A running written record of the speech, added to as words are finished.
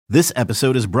This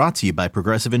episode is brought to you by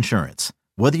Progressive Insurance.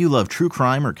 Whether you love true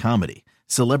crime or comedy,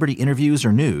 celebrity interviews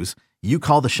or news, you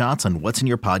call the shots on what's in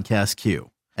your podcast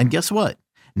queue. And guess what?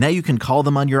 Now you can call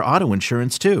them on your auto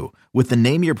insurance too with the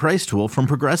Name Your Price tool from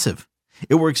Progressive.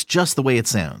 It works just the way it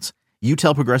sounds. You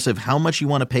tell Progressive how much you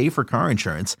want to pay for car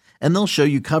insurance, and they'll show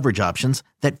you coverage options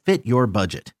that fit your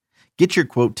budget. Get your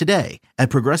quote today at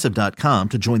Progressive.com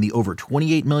to join the over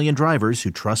 28 million drivers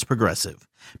who trust Progressive.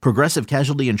 Progressive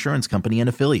Casualty Insurance Company and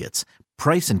Affiliates.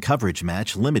 Price and coverage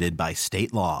match limited by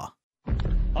state law.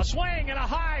 A swing and a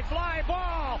high fly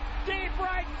ball. Deep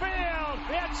right field.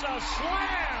 It's a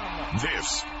slam.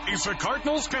 This is the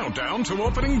Cardinals Countdown to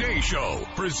Opening Day show,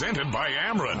 presented by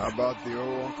Ameren. How about the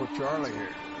old Uncle Charlie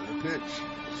here? The pitch.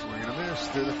 Swing and a miss.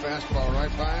 Threw the fastball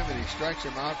right by him, and he strikes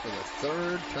him out for the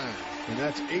third time. And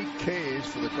that's 8 Ks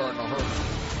for the Cardinal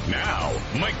Herd. Now,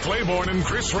 Mike Claiborne and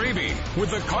Chris Raby with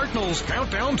the Cardinals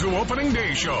Countdown to Opening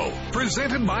Day show,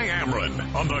 presented by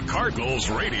Ameren on the Cardinals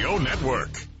Radio Network.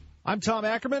 I'm Tom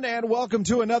Ackerman, and welcome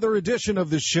to another edition of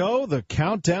the show. The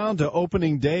countdown to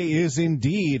opening day is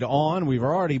indeed on. We've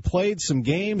already played some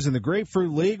games in the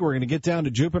Grapefruit League. We're going to get down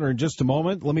to Jupiter in just a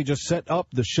moment. Let me just set up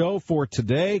the show for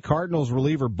today. Cardinals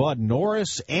reliever Bud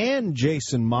Norris and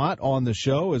Jason Mott on the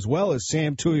show, as well as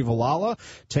Sam Tuivailala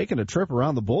taking a trip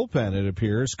around the bullpen, it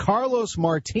appears. Carlos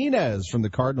Martinez from the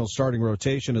Cardinals starting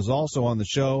rotation is also on the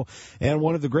show, and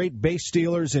one of the great base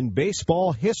stealers in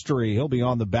baseball history. He'll be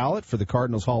on the ballot for the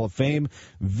Cardinals Hall of Fame,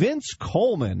 Vince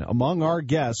Coleman, among our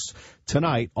guests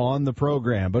tonight on the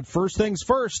program. But first things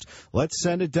first, let's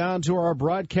send it down to our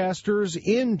broadcasters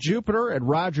in Jupiter at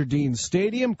Roger Dean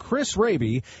Stadium, Chris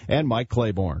Raby and Mike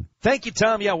Claiborne. Thank you,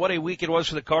 Tom. Yeah, what a week it was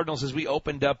for the Cardinals as we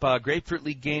opened up Grapefruit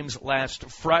League games last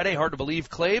Friday. Hard to believe,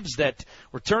 Claibs, that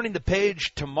we're turning the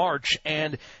page to March,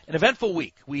 and an eventful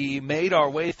week. We made our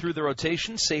way through the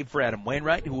rotation, save for Adam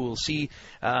Wainwright, who we'll see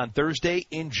on Thursday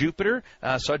in Jupiter.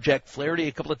 Saw Jack Flaherty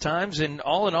a couple of times, and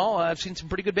all in all, I've seen some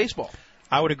pretty good baseball.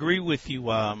 I would agree with you.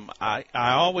 I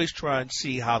always try and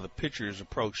see how the pitchers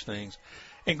approach things.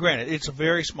 And granted, it's a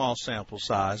very small sample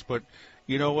size, but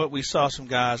you know what? We saw some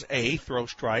guys, A, throw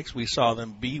strikes. We saw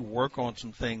them, B, work on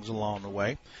some things along the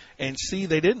way. And C,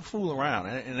 they didn't fool around.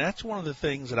 And that's one of the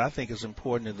things that I think is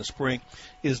important in the spring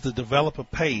is to develop a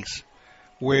pace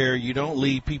where you don't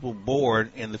leave people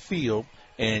bored in the field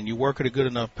and you work at a good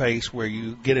enough pace where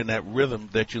you get in that rhythm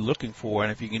that you're looking for.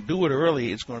 And if you can do it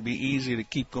early, it's going to be easier to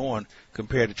keep going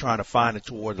compared to trying to find it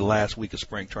toward the last week of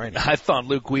spring training. I thought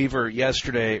Luke Weaver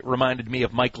yesterday reminded me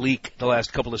of Mike Leake the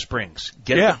last couple of springs.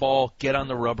 Get the ball, get on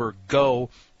the rubber,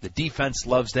 go. The defense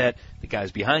loves that. The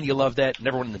guys behind you love that. And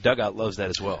everyone in the dugout loves that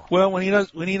as well. Well, when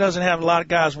he doesn't have a lot of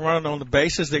guys running on the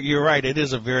bases, that you're right, it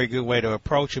is a very good way to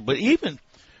approach it. But even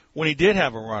when he did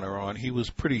have a runner on, he was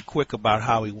pretty quick about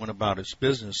how he went about his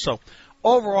business. So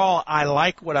overall, I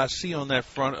like what I see on that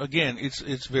front. Again,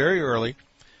 it's very early.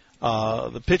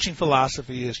 The pitching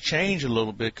philosophy has changed a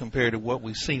little bit compared to what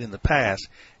we've seen in the past,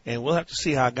 and we'll have to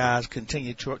see how guys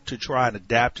continue to try and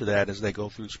adapt to that as they go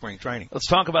through spring training. Let's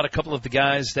talk about a couple of the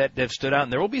guys that have stood out,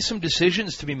 and there will be some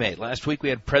decisions to be made. Last week we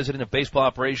had President of Baseball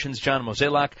Operations John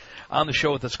Mozeliak on the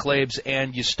show with us, Claibs,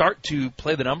 and you start to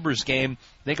play the numbers game.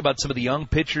 Think about some of the young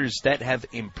pitchers that have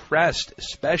impressed,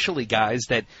 especially guys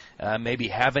that maybe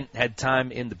haven't had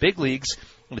time in the big leagues.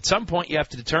 And at some point you have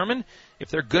to determine if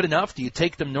they're good enough. Do you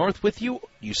take them north with you?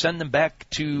 Do you send them back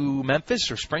to Memphis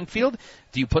or Springfield?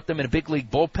 Do you put them in a big league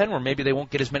bullpen where maybe they won't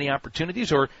get as many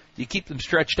opportunities? Or do you keep them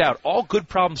stretched out? All good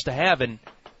problems to have, and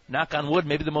knock on wood,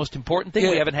 maybe the most important thing,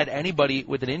 we haven't had anybody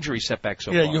with an injury setback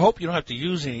so far. Yeah, you hope you don't have to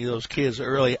use any of those kids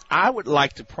early. I would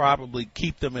like to probably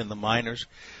keep them in the minors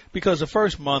because the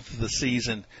first month of the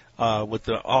season, with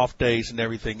the off days and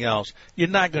everything else, you're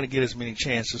not going to get as many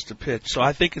chances to pitch. So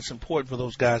I think it's important for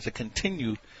those guys to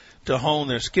continue to hone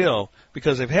their skill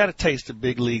because they've had a taste of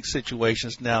big league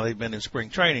situations now they've been in spring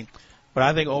training. But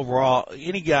I think overall,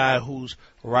 any guy who's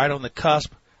right on the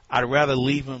cusp, I'd rather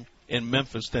leave him in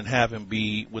Memphis than have him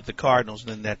be with the Cardinals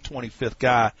than that 25th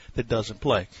guy that doesn't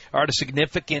play. All right, a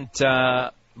significant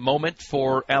moment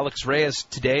for Alex Reyes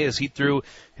today as he threw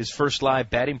his first live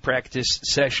batting practice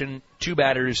session, 2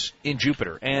 batters in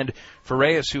Jupiter. And for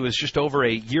Reyes, who is just over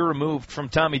a year removed from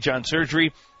Tommy John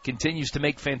surgery, continues to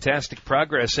make fantastic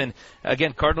progress. And,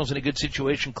 again, Cardinals in a good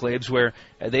situation, Claibs, where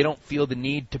they don't feel the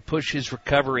need to push his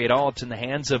recovery at all. It's in the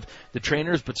hands of the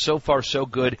trainers, but so far so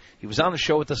good. He was on the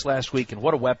show with us last week, and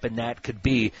what a weapon that could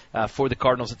be for the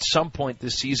Cardinals at some point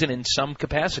this season in some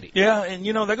capacity. Yeah, and,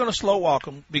 you know, they're going to slow walk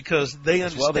him because they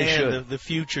understand the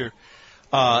future.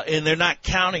 And they're not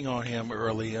counting on him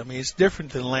early. I mean, it's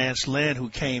different than Lance Lynn, who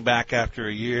came back after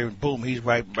a year, and boom, he's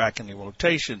right back in the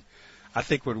rotation. I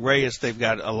think with Reyes, they've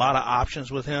got a lot of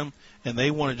options with him, and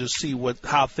they want to just see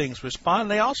how things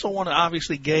respond. They also want to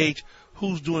obviously gauge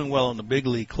who's doing well in the big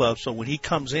league club, so when he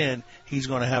comes in, he's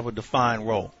going to have a defined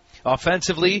role.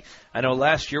 Offensively, I know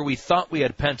last year we thought we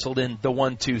had penciled in the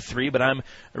 1-2-3, but I'm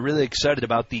really excited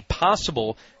about the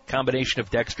possible combination of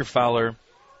Dexter Fowler,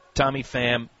 Tommy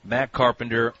Pham, Matt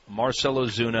Carpenter, Marcell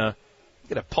Ozuna. You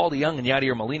could have Paul DeJong and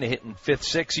Yadier Molina hitting 5th,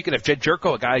 6th. You could have Jed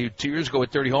Jerko, a guy who 2 years ago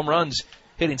had 30 home runs,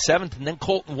 hitting 7th, and then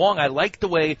Colton Wong. I like the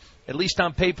way, at least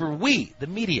on paper, we, the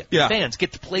media, the fans,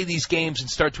 get to play these games and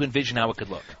start to envision how it could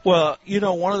look. Well,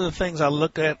 one of the things I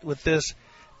look at with this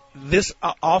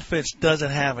offense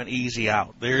doesn't have an easy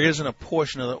out. There isn't a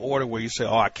portion of the order where you say,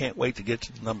 I can't wait to get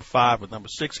to the number 5 or number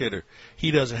 6 hitter.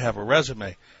 He doesn't have a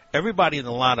resume. Everybody in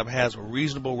the lineup has a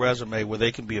reasonable resume where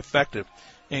they can be effective.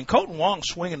 And Colton Wong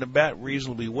swinging the bat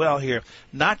reasonably well here,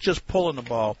 not just pulling the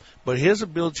ball, but his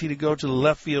ability to go to the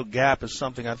left field gap is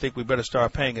something I think we better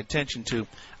start paying attention to.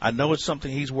 I know it's something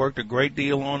he's worked a great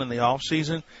deal on in the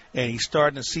offseason, and he's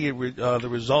starting to see the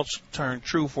results turn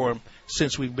true for him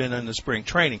since we've been in the spring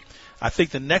training. I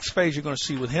think the next phase you're going to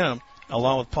see with him,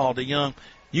 along with Paul DeJong,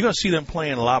 you're going to see them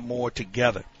playing a lot more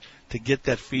together to get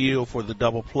that feel for the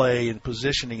double play and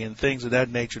positioning and things of that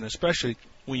nature. And especially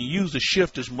when you use the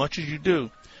shift as much as you do,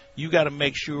 you got to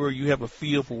make sure you have a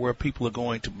feel for where people are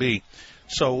going to be.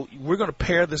 So we're going to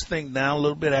pare this thing down a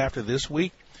little bit after this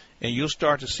week, and you'll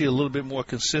start to see a little bit more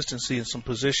consistency in some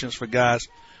positions for guys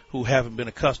who haven't been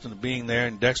accustomed to being there,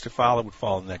 and Dexter Fowler would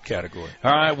fall in that category.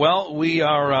 All right, well, we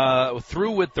are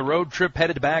through with the road trip,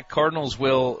 headed back. Cardinals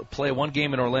will play one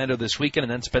game in Orlando this weekend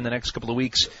and then spend the next couple of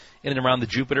weeks in and around the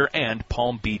Jupiter and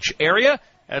Palm Beach area.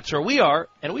 That's where we are,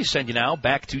 and we send you now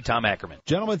back to Tom Ackerman.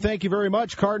 Gentlemen, thank you very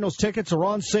much. Cardinals tickets are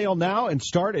on sale now and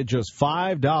start at just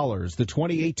 $5. The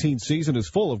 2018 season is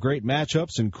full of great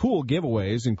matchups and cool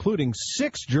giveaways, including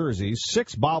 6 jerseys,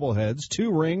 6 bobbleheads, 2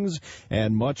 rings,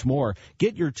 and much more.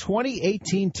 Get your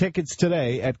 2018 tickets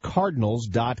today at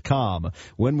Cardinals.com.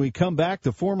 When we come back,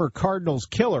 the former Cardinals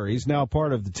killer, he's now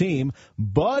part of the team,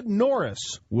 Bud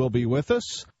Norris, will be with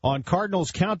us on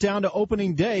Cardinals Countdown to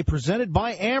Opening Day, presented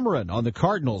by Ameren on the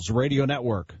Cardinals Radio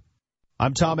Network.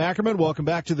 I'm Tom Ackerman. Welcome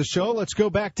back to the show. Let's go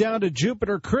back down to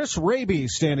Jupiter. Chris Raby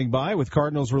standing by with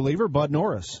Cardinals reliever Bud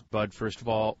Norris. Bud, first of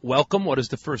all, welcome. What has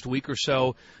the first week or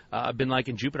so been like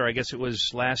in Jupiter? I guess it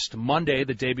was last Monday,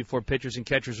 the day before pitchers and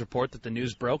catchers report, that the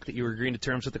news broke that you were agreeing to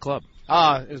terms with the club.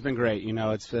 It's been great.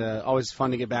 It's always fun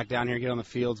to get back down here, get on the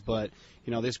fields, but,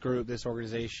 this group, this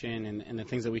organization, and the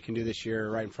things that we can do this year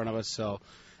are right in front of us. So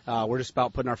we're just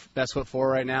about putting our best foot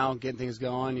forward right now, getting things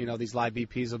going. These live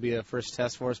BPs will be a first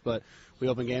test for us, but we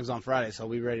open games on Friday, so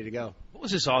we'll be ready to go. What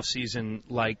was this offseason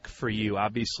like for you?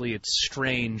 Obviously, it's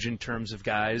strange in terms of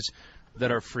guys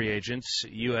that are free agents.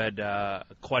 You had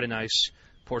quite a nice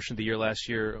portion of the year last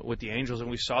year with the Angels, and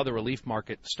we saw the relief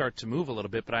market start to move a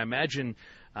little bit, but I imagine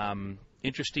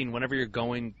interesting whenever you're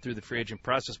going through the free agent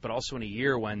process, but also in a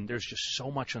year when there's just so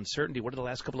much uncertainty. What have the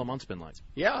last couple of months been like?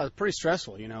 Yeah, it's pretty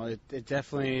stressful. It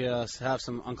definitely have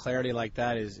some unclarity like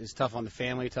that is tough on the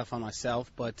family, tough on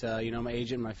myself. But my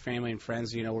agent, my family, and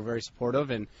friends, were very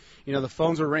supportive, and the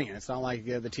phones were ringing. It's not like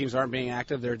the teams aren't being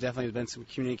active. There definitely has been some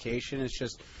communication. It's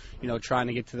just trying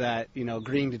to get to that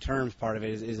agreeing to terms part of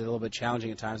it is a little bit challenging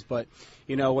at times. But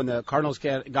when the Cardinals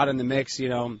got in the mix,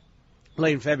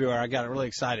 late in February, I got really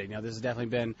excited. This has definitely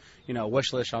been, a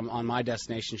wish list on my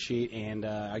destination sheet, and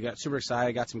I got super excited.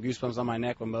 I got some goosebumps on my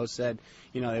neck when Mo said,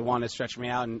 they wanted to stretch me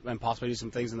out and possibly do some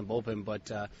things in the bullpen.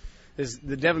 But there's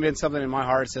definitely been something in my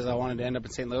heart that says I wanted to end up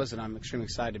in St. Louis, and I'm extremely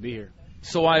excited to be here.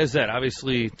 So why is that?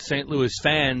 Obviously, St. Louis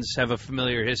fans have a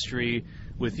familiar history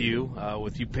with you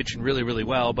pitching really, really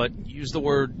well, but use the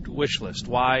word wish list.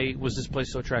 Why was this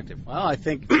place so attractive? Well, I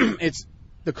think it's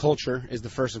the culture is the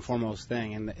first and foremost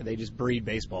thing, and they just breed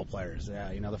baseball players.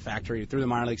 The factory through the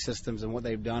minor league systems and what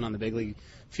they've done on the big league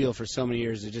field for so many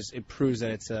years, it proves that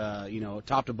it's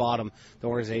top to bottom, the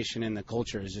organization and the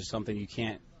culture is just something you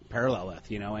can't parallel with,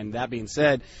 and that being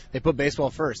said, they put baseball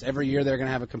first. Every year they're going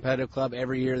to have a competitive club.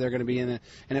 Every year they're going to be in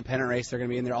a pennant race. They're going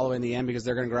to be in there all the way in the end because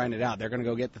they're going to grind it out. They're going to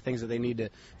go get the things that they need to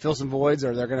fill some voids,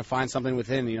 or they're going to find something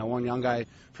within. One young guy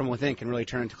from within can really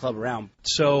turn the club around.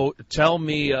 So tell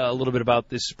me a little bit about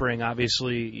this spring.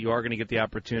 Obviously, you are going to get the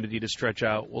opportunity to stretch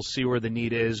out. We'll see where the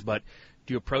need is, but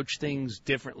do you approach things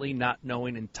differently, not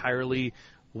knowing entirely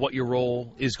what your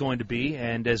role is going to be?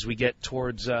 And as we get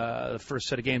towards the first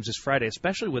set of games this Friday,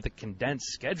 especially with a condensed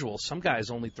schedule, some guys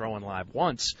only throw in live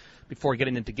once before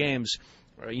getting into games.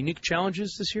 Are unique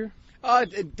challenges this year?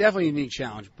 Definitely a unique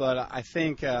challenge, but I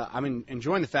think I'm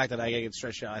enjoying the fact that I get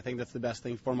stretched out. I think that's the best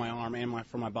thing for my arm and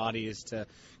for my body is because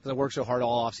I work so hard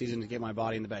all off season to get my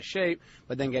body in the best shape,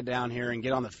 but then get down here and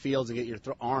get on the fields and get your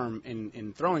arm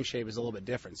in throwing shape is a little bit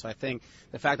different. So I think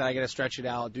the fact that I get to stretch it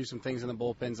out, do some things in the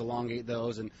bullpens, elongate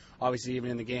those, and obviously even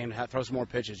in the game throw some more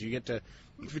pitches. You get to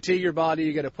fatigue your body,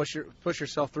 you get to push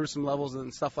yourself through some levels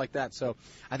and stuff like that. So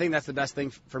I think that's the best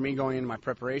thing for me going into my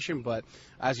preparation. But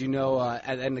as you know,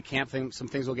 at the end of camp, some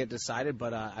things will get decided.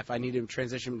 But if I need to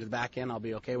transition to the back end, I'll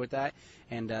be okay with that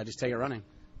and just take it running.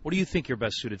 What do you think you're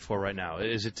best suited for right now?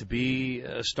 Is it to be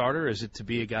a starter? Is it to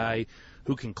be a guy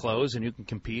who can close and who can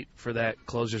compete for that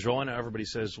closer's role? I know everybody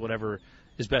says whatever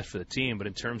is best for the team, but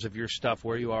in terms of your stuff,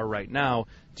 where you are right now,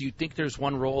 do you think there's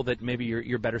one role that maybe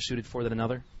you're better suited for than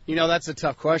another? You know, that's a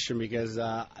tough question because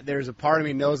there's a part of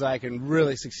me knows that I can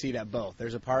really succeed at both.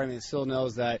 There's a part of me that still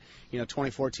knows that,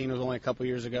 2014 was only a couple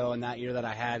years ago, and that year that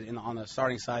I had on the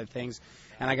starting side of things,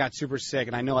 and I got super sick,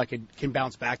 and I know I can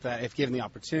bounce back to that if given the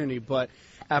opportunity. But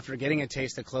after getting a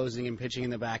taste of closing and pitching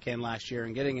in the back end last year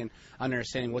and getting an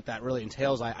understanding what that really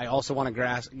entails, I also want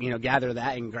to gather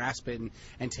that and grasp it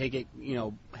and take it,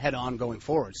 head on going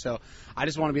forward. So I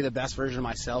just want to be the best version of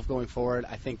myself going forward.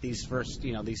 I think these first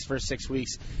 6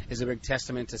 weeks is a big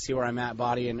testament to see where I'm at,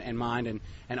 body and mind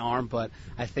and arm. But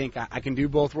I think I can do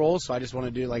both roles. So I just want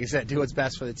to do, like I said, do what's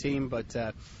best for the team. But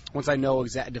once I know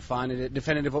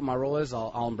definitive what my role is,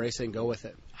 I'll embrace it and go with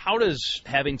it. How does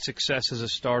having success as a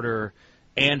starter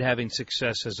and having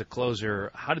success as a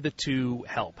closer, how do the two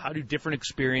help? How do different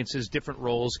experiences, different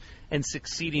roles, and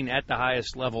succeeding at the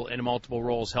highest level in multiple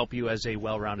roles help you as a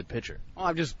well-rounded pitcher? Well,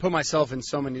 I've just put myself in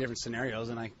so many different scenarios,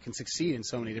 and I can succeed in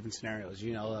so many different scenarios.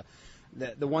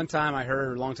 The one time I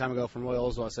heard a long time ago from Roy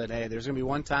Oswalt said, hey, there's going to be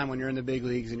one time when you're in the big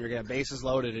leagues and you're going to have bases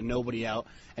loaded and nobody out,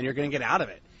 and you're going to get out of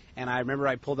it. And I remember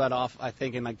I pulled that off, I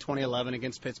think, in 2011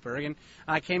 against Pittsburgh. And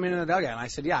I came into the dugout and I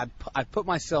said, yeah, I put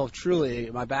myself truly,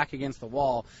 my back against the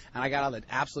wall, and I got out of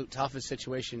the absolute toughest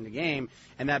situation in the game.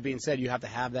 And that being said, you have to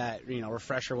have that,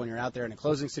 refresher when you're out there in a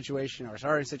closing situation or a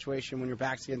starting situation when your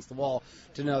back's against the wall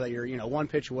to know that you're, one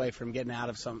pitch away from getting out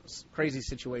of some crazy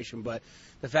situation. But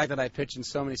the fact that I pitched in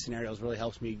so many scenarios really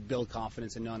helps me build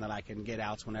confidence in knowing that I can get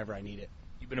outs whenever I need it.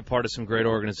 You've been a part of some great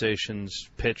organizations,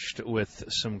 pitched with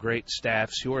some great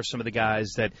staffs. Who are some of the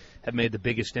guys that have made the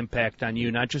biggest impact on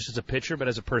you, not just as a pitcher, but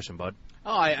as a person, bud?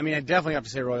 Oh, I definitely have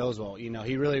to say Roy Oswalt.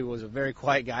 He really was a very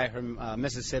quiet guy from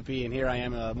Mississippi, and here I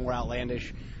am, a more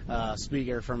outlandish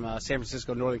speaker from San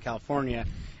Francisco, Northern California.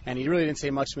 And he really didn't say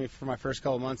much to me for my first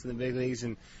couple months in the big leagues.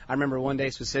 And I remember one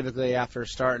day specifically after a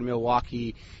start in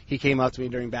Milwaukee, he came up to me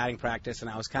during batting practice,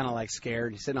 and I was kind of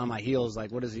scared. He's sitting on my heels,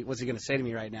 what's he going to say to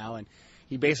me right now? And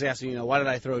he basically asked me, why did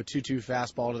I throw a 2-2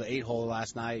 fastball to the 8-hole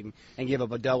last night and give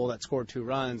up a double that scored 2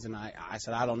 runs? And I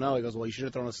said, I don't know. He goes, well, you should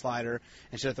have thrown a slider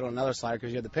and should have thrown another slider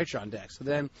because you had the pitcher on deck. So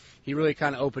then he really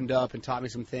kind of opened up and taught me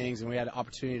some things, and we had an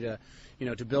opportunity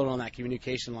to build on that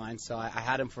communication line. So I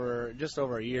had him for just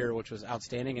over a year, which was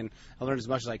outstanding, and I learned as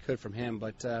much as I could from him.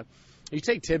 But you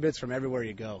take tidbits from everywhere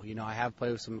you go. I have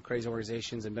played with some crazy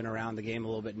organizations and been around the game a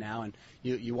little bit now, and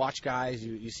you watch guys,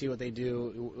 you see what they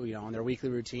do, on their weekly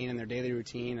routine and their daily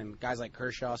routine, and guys like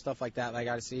Kershaw, stuff like that I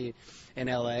got to see in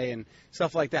L.A. and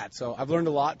stuff like that. So I've learned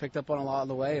a lot, picked up on a lot of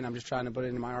the way, and I'm just trying to put it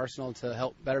into my arsenal to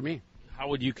help better me. How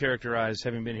would you characterize,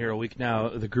 having been here a week now,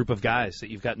 the group of guys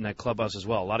that you've got in that clubhouse as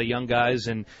well? A lot of young guys,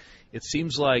 and it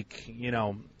seems like,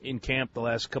 in camp the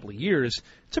last couple of years,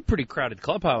 it's a pretty crowded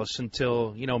clubhouse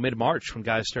until, mid-March when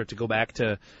guys start to go back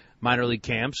to minor league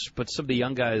camps. But some of the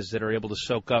young guys that are able to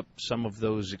soak up some of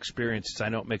those experiences, I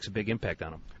know it makes a big impact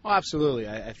on them. Oh, absolutely.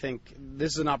 I think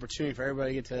this is an opportunity for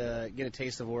everybody to get a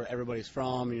taste of where everybody's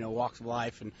from, walks of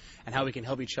life, and how we can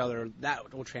help each other.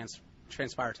 That will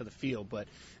transpire to the field, but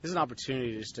this is an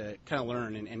opportunity just to kind of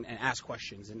learn and ask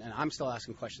questions, and I'm still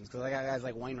asking questions because I got guys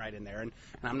like Wainwright in there, and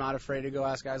I'm not afraid to go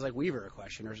ask guys like Weaver a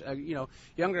question, or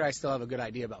younger guys still have a good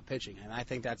idea about pitching, and I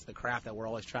think that's the craft that we're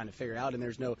always trying to figure out, and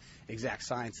there's no exact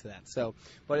science to that. So,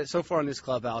 but so far in this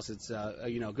clubhouse, it's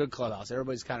a good clubhouse.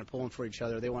 Everybody's kind of pulling for each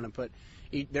other. They want to put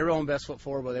their own best foot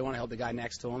forward, but they want to help the guy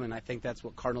next to them, and I think that's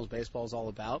what Cardinals baseball is all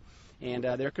about. And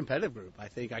they're a competitive group. I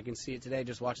think I can see it today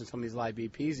just watching some of these live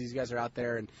BPs. These guys are out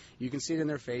there, and you can see it in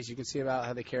their face. You can see about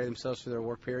how they carry themselves through their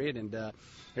work period, and it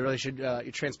really should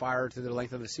transpire to the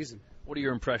length of the season. What are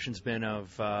your impressions been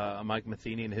of Mike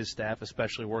Matheny and his staff,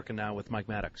 especially working now with Mike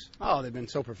Maddox? Oh, they've been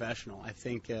so professional. I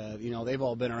think, they've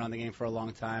all been around the game for a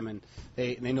long time, and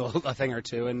they know a thing or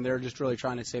two, and they're just really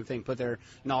trying the same thing, put their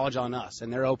knowledge on us,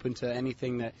 and they're open to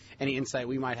any insight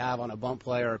we might have on a bump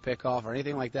play or a pickoff or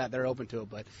anything like that. They're open to it,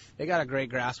 but they got a great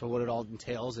grasp of what it all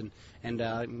entails, and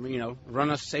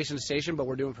run us station to station, but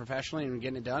we're doing it professionally and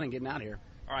getting it done and getting out of here.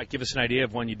 All right, give us an idea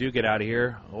of when you do get out of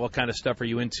here. What kind of stuff are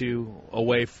you into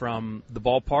away from the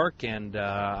ballpark, and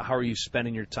how are you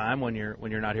spending your time when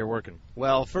you're not here working?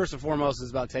 Well, first and foremost, it's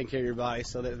about taking care of your body.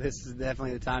 So this is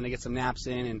definitely the time to get some naps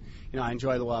in, and I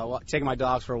enjoy taking my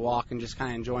dogs for a walk and just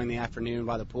kind of enjoying the afternoon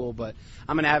by the pool. But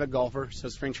I'm an avid golfer, so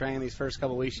spring training these first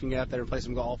couple of weeks, you can get out there and play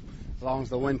some golf as long as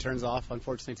the wind turns off.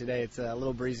 Unfortunately, today it's a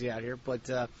little breezy out here, but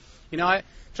I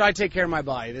try to take care of my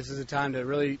body. This is a time to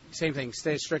really, same thing,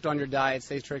 stay strict on your diet,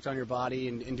 stay strict on your body,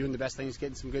 and doing the best things,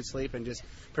 getting some good sleep, and just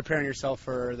preparing yourself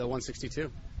for the 162.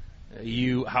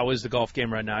 How is the golf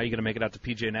game right now? Are you going to make it out to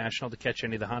PGA National to catch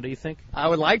any of the Honda, you think? I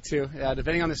would like to.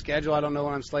 Depending on the schedule, I don't know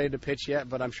when I'm slated to pitch yet,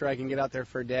 but I'm sure I can get out there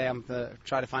for a day. I'm going to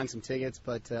try to find some tickets,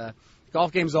 but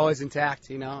golf game's always intact,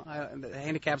 the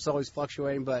handicap's always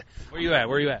fluctuating, but... Where you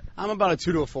at? I'm about a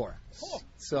 2 to a 4. Oh.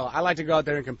 So I like to go out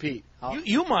there and compete.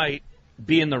 You might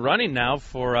be in the running now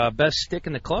for best stick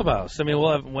in the clubhouse. I mean,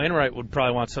 Wainwright would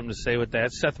probably want something to say with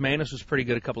that. Seth Maness was pretty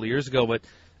good a couple of years ago, but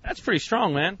that's pretty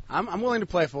strong, man. I'm willing to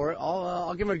play for it.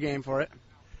 I'll give it a game for it.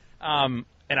 And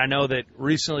I know that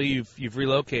recently you've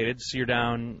relocated, so you're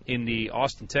down in the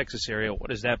Austin, Texas area.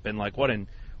 What has that been like? What an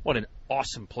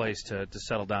awesome place to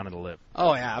settle down and to live.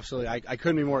 Oh, yeah, absolutely. I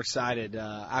couldn't be more excited.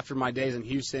 After my days in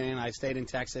Houston, I stayed in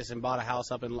Texas and bought a house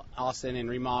up in Austin and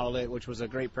remodeled it, which was a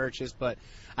great purchase. But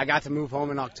I got to move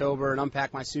home in October and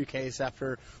unpack my suitcase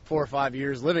after 4 or 5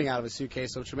 years living out of a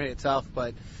suitcase, which made it tough.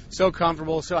 But so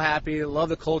comfortable, so happy. Love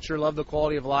the culture, love the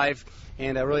quality of life,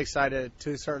 and really excited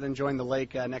to start enjoying the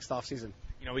lake next off season.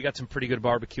 We got some pretty good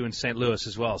barbecue in St. Louis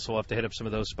as well, so we'll have to hit up some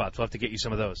of those spots. We'll have to get you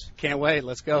some of those. Can't wait.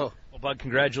 Let's go. Well, Bud,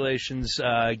 congratulations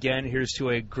again. Here's to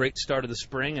a great start of the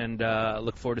spring, and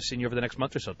look forward to seeing you over the next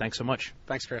month or so. Thanks so much.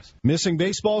 Thanks, Chris. Missing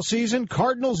baseball season?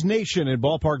 Cardinals Nation in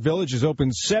Ballpark Village is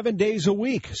open 7 days a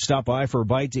week. Stop by for a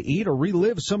bite to eat or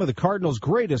relive some of the Cardinals'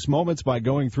 greatest moments by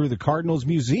going through the Cardinals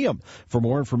Museum. For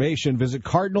more information, visit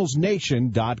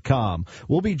cardinalsnation.com.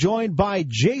 We'll be joined by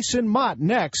Jason Mott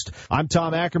next. I'm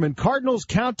Tom Ackerman. Cardinals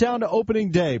Countdown to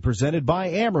Opening Day, presented by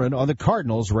Ameren on the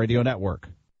Cardinals Radio Network.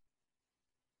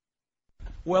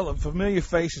 Well, a familiar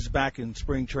face is back in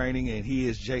spring training, and he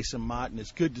is Jason Mott, and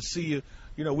it's good to see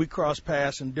you. We cross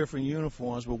paths in different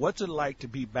uniforms, but what's it like to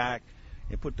be back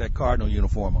and put that Cardinal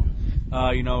uniform on?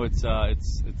 It's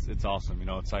awesome.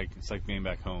 It's like being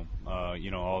back home. I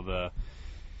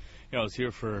was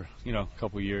here for a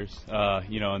couple years.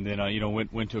 And then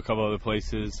went to a couple other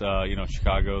places.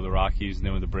 Chicago, the Rockies, and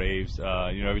then with the Braves.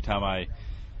 Every time I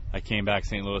came back,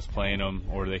 St. Louis playing them,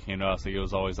 or they came to us, it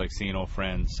was always like seeing old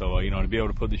friends. So to be able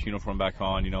to put this uniform back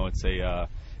on, it's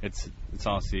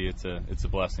honestly it's a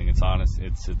blessing. It's honest.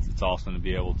 It's awesome to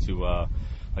be able to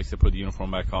put the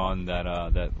uniform back on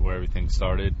that where everything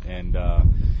started, and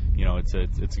it's a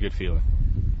good feeling.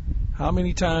 How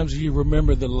many times do you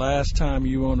remember the last time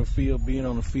you were on the field, being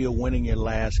on the field, winning your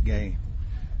last game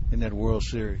in that World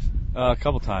Series? A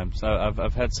couple times.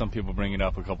 I've had some people bring it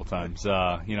up a couple times. It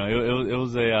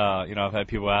was I've had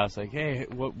people ask like, hey,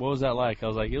 what was that like? I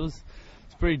was like, it's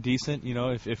pretty decent.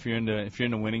 If you're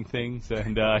into winning things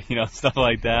and stuff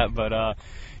like that. But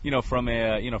from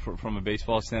a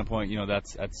baseball standpoint,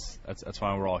 that's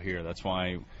why we're all here. That's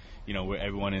why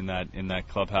everyone in that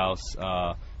clubhouse,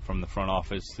 from the front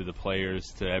office to the players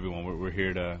to everyone, we're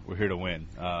here to win,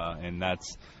 and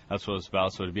that's what it's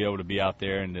about. So to be able to be out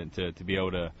there and to be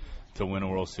able to win a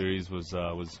World Series was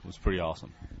pretty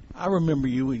awesome. I remember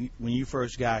you when you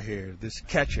first got here, this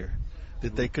catcher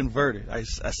that they converted. I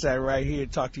sat right here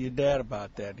and talked to your dad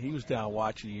about that. He was down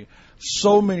watching you.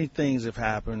 So many things have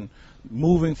happened,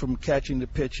 moving from catching to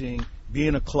pitching,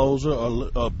 being a closer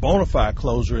or a bona fide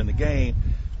closer in the game,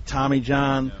 Tommy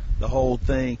John, the whole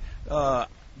thing. Do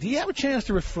you have a chance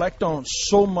to reflect on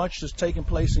so much that's taking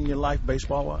place in your life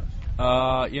baseball-wise?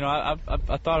 I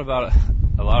thought about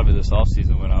a lot of it this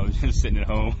offseason when I was just sitting at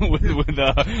home with no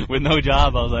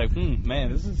job. I was like,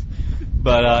 man, this is.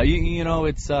 But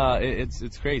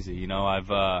it's crazy.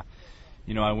 I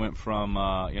went from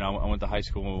I went to high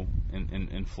school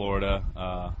in Florida.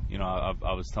 I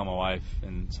was telling my wife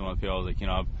and some other people, I was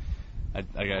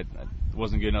like, I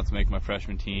wasn't good enough to make my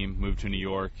freshman team. Moved to New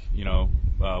York.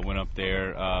 Went up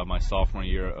there my sophomore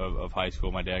year of high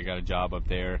school. My dad got a job up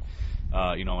there.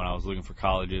 when I was looking for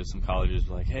colleges, some colleges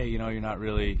were like, hey, you're not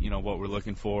really, what we're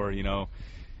looking for,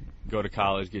 go to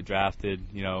college, get drafted.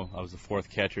 I was the 4th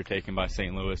catcher taken by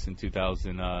St. Louis in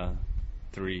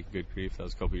 2003. Good grief, that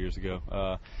was a couple years ago.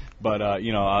 I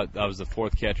was the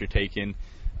 4th catcher taken,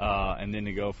 and then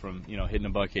to go from,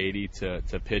 hitting $180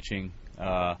 to pitching,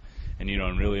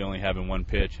 and really only having one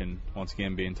pitch, and once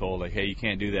again being told like, hey, you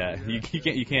can't do that. You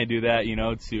can't do that.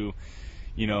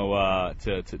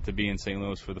 To be in St.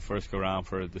 Louis for the first go round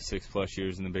for the 6+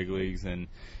 years in the big leagues, and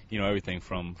everything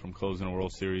from closing a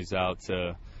World Series out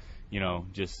to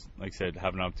just like I said,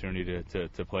 having an opportunity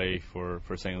to play for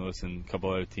St. Louis and a couple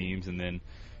other teams, and then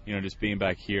just being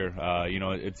back here.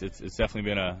 It's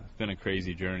definitely been a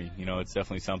crazy journey. It's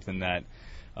definitely something that.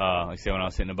 Like I said, when I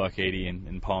was hitting $180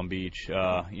 in Palm Beach,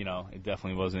 it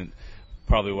definitely wasn't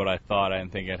probably what I thought. I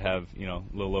didn't think I'd have, a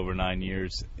little over 9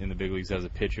 years in the big leagues as a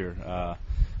pitcher.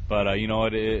 But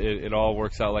it all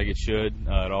works out like it should.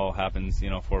 It all happens,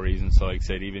 for a reason. So, like I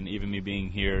said, even me being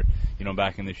here,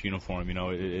 back in this uniform,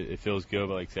 it feels good.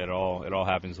 But like I said, it all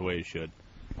happens the way it should.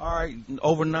 All right,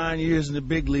 over 9 years in the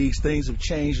big leagues, things have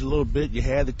changed a little bit. You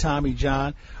had the Tommy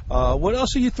John. What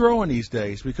else are you throwing these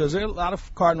days? Because there are a lot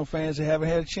of Cardinal fans that haven't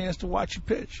had a chance to watch you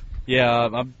pitch.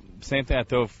 Yeah, same thing. I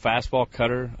throw a fastball,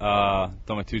 cutter,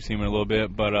 throw my two-seamer a little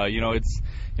bit. But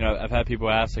I've had people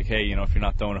ask like, hey, if you're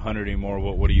not throwing 100 anymore,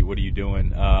 what are you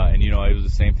doing? And it was the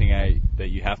same thing that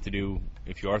you have to do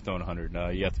if you are throwing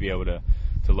 100. You have to be able to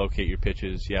locate your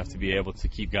pitches. You have to be able to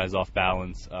keep guys off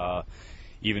balance.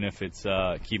 Even if it's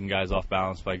keeping guys off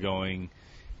balance by going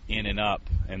in and up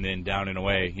and then down and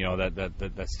away,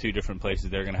 that's 2 different places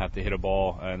they're going to have to hit a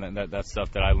ball, and that's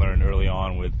stuff that I learned early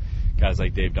on with guys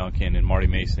like Dave Duncan and Marty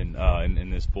Mason in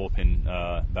this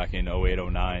bullpen back in 08,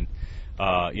 09.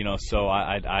 So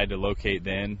I had to locate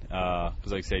then because,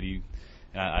 like I said,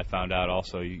 I found out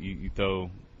also you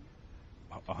throw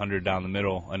 100 down the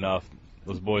middle enough,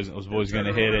 those boys are going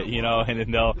to hit it, and then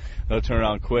they'll turn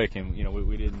around quick, and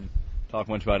we didn't talk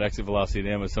much about exit velocity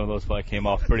then, but some of those probably came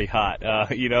off pretty hot,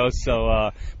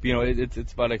 So,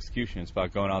 it's about execution. It's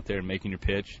about going out there and making your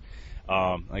pitch.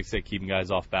 Like I said, keeping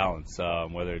guys off balance,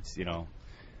 whether it's,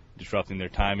 disrupting their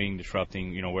timing,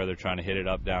 disrupting, where they're trying to hit it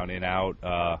up, down, in, out.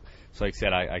 So, like I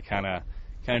said, I kind of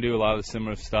do a lot of the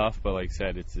similar stuff, but like I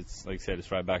said, it's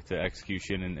right back to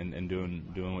execution and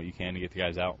doing what you can to get the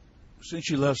guys out.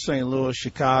 Since you left St. Louis,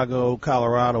 Chicago,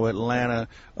 Colorado, Atlanta,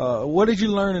 what did you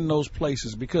learn in those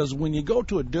places? Because when you go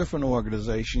to a different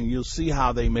organization, you'll see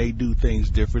how they may do things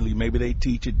differently. Maybe they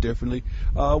teach it differently.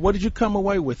 What did you come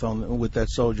away with with that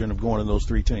sojourn of going to those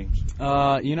 3 teams?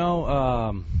 I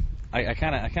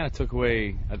kind of took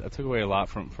away a lot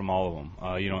from all of them.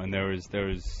 And there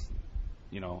was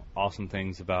awesome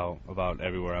things about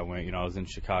everywhere I went. I was in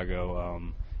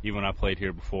Chicago. Even when I played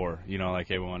here before, like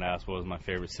everyone asked what was my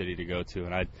favorite city to go to,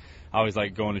 and I always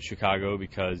like going to Chicago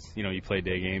because you play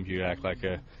day games, you act like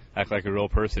a real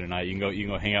person, and you can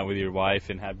go hang out with your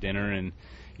wife and have dinner and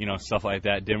stuff like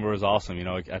that. Denver was awesome.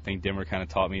 I think Denver kind of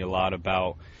taught me a lot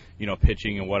about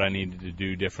pitching and what I needed to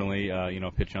do differently.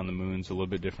 Pitching on the moons a little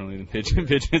bit differently than pitching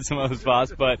in some other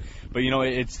spots, but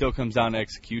it still comes down to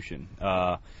execution.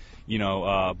 I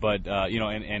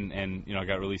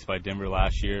got released by Denver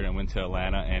last year and went to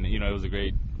Atlanta, and it was a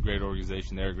great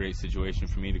organization there, a great situation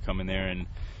for me to come in there, and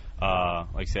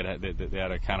like I said, they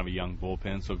had a kind of a young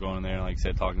bullpen, so going in there, like I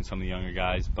said, talking to some of the younger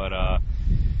guys, but I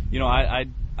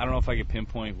don't know if I could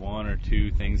pinpoint 1 or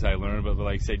 2 things I learned, but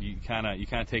like I said, you kind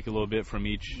of take a little bit from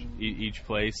each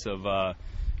place of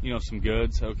some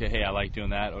goods. Okay, hey, I like doing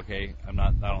that. Okay, I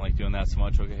don't like doing that so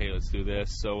much. Okay, hey, let's do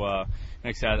this. So, like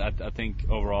I said, I think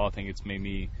overall, I think it's made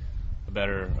me a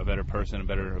better person, a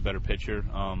better pitcher.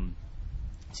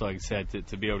 So, like I said,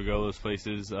 to be able to go to those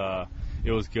places,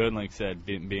 it was good. And like I said,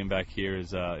 being back here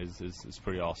is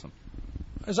pretty awesome.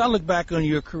 As I look back on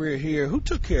your career here, who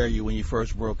took care of you when you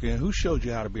first broke in? Who showed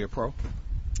you how to be a pro?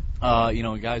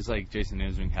 Guys like Jason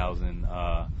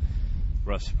Isringhausen,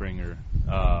 Russ Springer.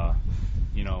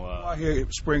 I hear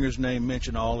Springer's name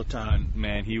mentioned all the time.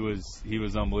 Man, he was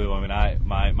unbelievable. I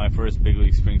mean, my first big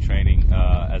league spring training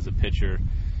as a pitcher,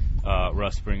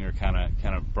 Russ Springer kind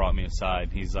of brought me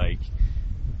aside. He's like,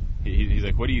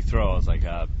 what do you throw? I was like,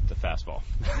 the fastball.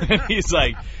 he's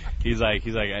like,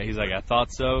 I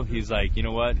thought so. He's like, you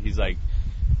know what? He's like,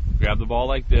 grab the ball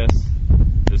like this.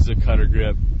 This is a cutter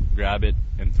grip. Grab it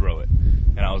and throw it.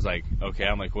 And I was like, okay.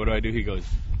 I'm like, what do I do? He goes,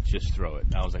 just throw it.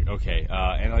 And I was like, okay.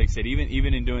 And like I said,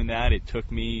 even in doing that, it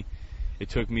took me a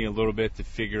little bit to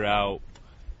figure out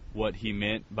what he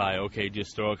meant by, okay,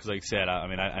 just throw it. Because like I said,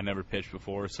 I never pitched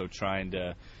before, so trying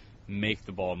to make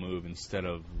the ball move instead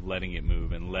of letting it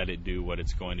move and let it do what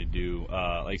it's going to do.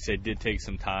 Like I said, it did take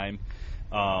some time,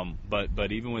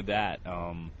 but even with that,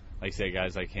 like I say,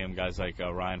 guys like him, guys like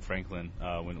Ryan Franklin,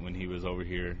 when he was over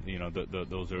here,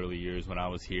 those early years when I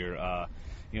was here,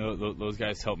 those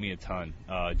guys helped me a ton,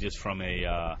 just from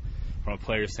a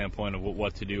player standpoint of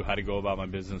what to do, how to go about my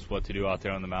business, what to do out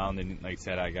there on the mound. And like I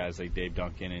said, I had guys like Dave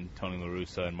Duncan and Tony La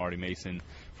Russa and Marty Mason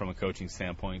from a coaching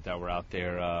standpoint that were out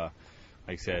there, like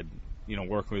I said,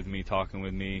 working with me, talking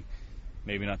with me,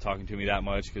 maybe not talking to me that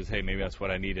much because, hey, maybe that's what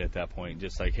I needed at that point.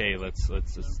 Just like, hey, let's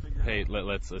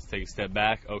take a step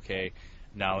back. Okay,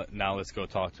 now let's go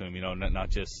talk to him. Not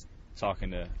just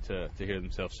talking to hear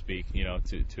themselves speak.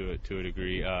 To a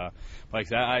degree. Like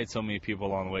that, I had so many people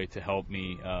along the way to help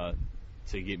me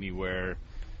to get me where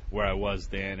I was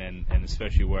then, and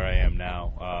especially where I am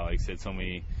now. Like I said, so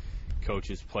many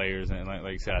coaches, players, and like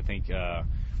I said, I think.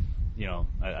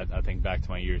 I think back to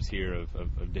my years here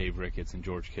of Dave Ricketts and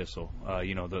George Kissel.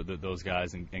 Those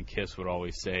guys, and Kiss would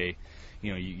always say,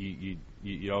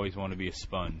 you always want to be a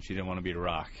sponge. You didn't want to be a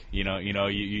rock. You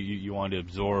wanted to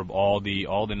absorb all the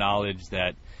knowledge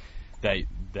that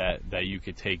you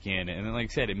could take in. And then, like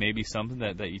I said, it may be something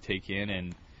that you take in,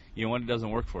 and it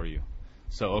doesn't work for you.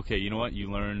 So okay, you know what?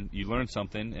 You learn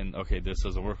something, and okay, this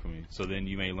doesn't work for me. So then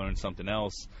you may learn something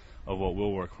else of what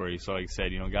will work for you. So like I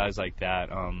said, guys like that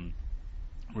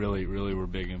really were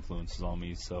big influences on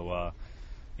me. So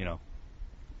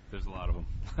there's a lot of them.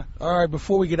 All right,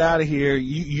 before we get out of here,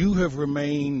 you have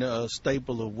remained a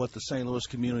staple of what the St. Louis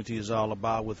community is all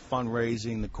about with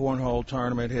fundraising. The Cornhole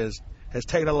Tournament has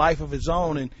taken a life of its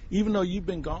own, and even though you've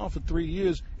been gone for 3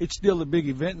 years, it's still a big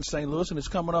event in St. Louis, and it's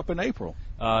coming up in April.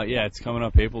 Yeah, it's coming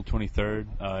up April 23rd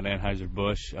at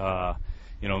Anheuser-Busch.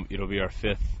 It'll be our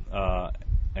 5th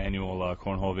annual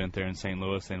cornhole event there in St.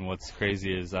 Louis, and what's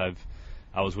crazy is I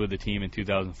was with the team in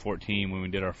 2014 when we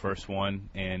did our first one,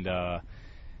 and I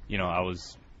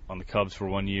was on the Cubs for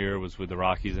 1 year, was with the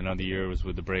Rockies another year, was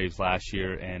with the Braves last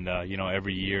year, and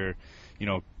every year,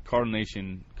 Cardinal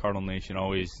Nation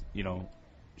always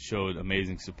showed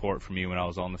amazing support for me when I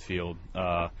was on the field,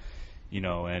 and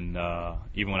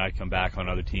even when I'd come back on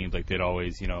other teams, like they'd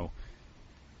always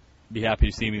be happy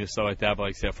to see me and stuff like that. But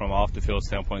like I said, from off the field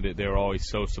standpoint, they were always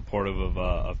so supportive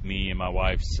of me and my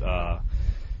wife's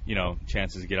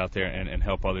chances to get out there and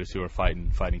help others who are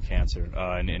fighting cancer.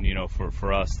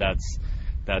 For us,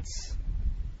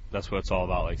 that's what it's all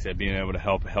about. Like I said, being able to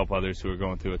help others who are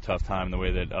going through a tough time the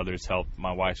way that others helped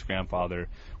my wife's grandfather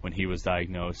when he was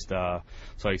diagnosed. So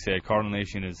like I said, Cardinal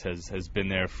Nation has been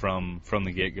there from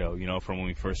the get-go, from when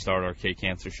we first started our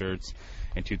K-Cancer shirts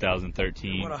in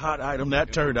 2013. What a hot item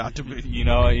that turned out to be.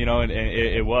 And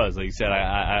it was. Like you said,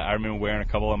 I remember wearing a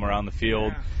couple of them around the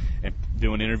field and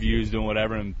doing interviews, doing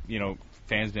whatever, and,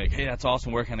 fans be like, hey, that's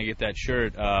awesome, where can I get that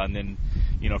shirt? And then,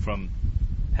 from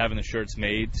having the shirts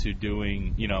made to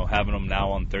doing, having them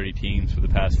now on 30 teams for the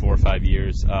past 4 or 5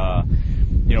 years, but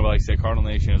like I said, Cardinal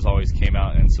Nation has always came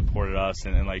out and supported us,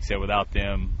 and like I said, without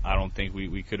them, I don't think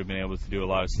we could have been able to do a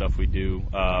lot of stuff we do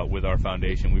with our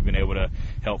foundation. We've been able to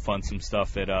help fund some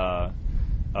stuff at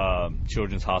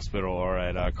Children's Hospital or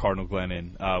at Cardinal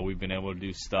Glennon. We've been able to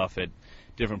do stuff at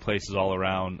different places all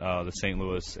around the St.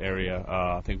 Louis area.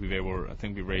 I think we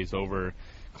raised over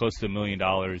close to $1 million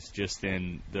just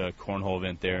in the cornhole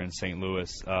event there in St. Louis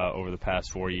over the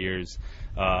past 4 years.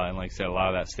 And like I said, a lot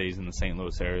of that stays in the St.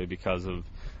 Louis area because of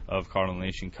Cardinal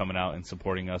Nation coming out and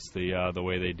supporting us the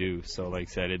way they do. So like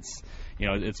I said, it's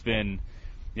been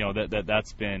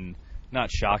that's been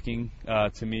not shocking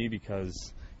to me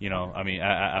because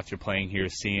after playing here,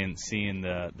 seeing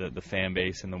the fan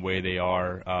base and the way they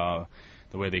are.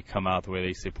 The way they come out, the way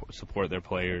they support their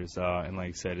players, and like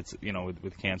I said, it's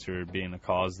with cancer being a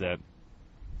cause that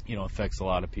affects a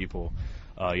lot of people.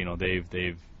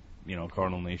 They've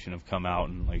Cardinal Nation have come out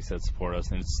and like I said support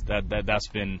us, and it's that's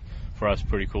been for us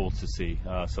pretty cool to see.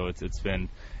 So it's been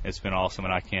awesome,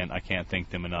 and I can't thank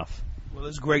them enough. Well,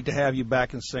 it's great to have you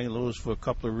back in St. Louis for a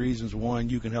couple of reasons. One,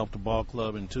 you can help the ball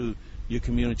club, and two, your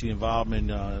community involvement.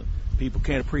 People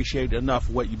can't appreciate enough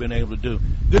what you've been able to do.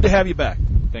 Good to have you back.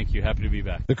 Thank you. Happy to be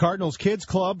back. The Cardinals Kids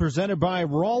Club, presented by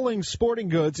Rawlings Sporting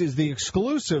Goods, is the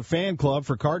exclusive fan club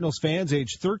for Cardinals fans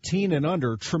aged 13 and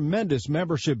under. Tremendous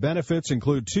membership benefits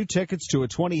include 2 tickets to a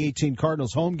 2018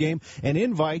 Cardinals home game, an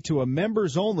invite to a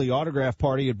members-only autograph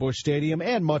party at Busch Stadium,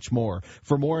 and much more.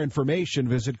 For more information,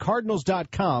 visit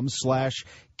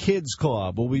cardinals.com/Kids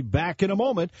Club. We'll be back in a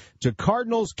moment to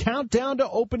Cardinals Countdown to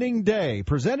Opening Day,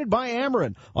 presented by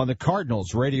Ameren on the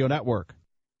Cardinals Radio Network.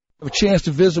 I have a chance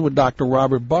to visit with Dr.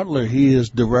 Robert Butler. He is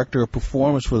Director of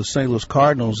Performance for the St. Louis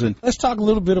Cardinals. And let's talk a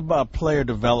little bit about player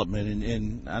development.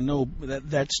 And I know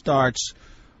that starts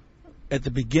at the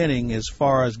beginning as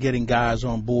far as getting guys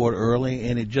on board early,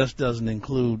 and it just doesn't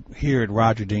include here at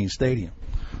Roger Dean Stadium.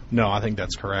 No, I think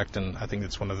that's correct, and I think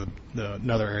that's one of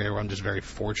another area where I'm just very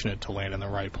fortunate to land in the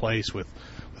right place with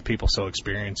people so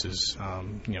experienced as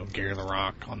Gary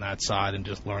LaRocque on that side, and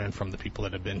just learning from the people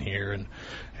that have been here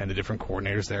and the different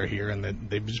coordinators that are here, and that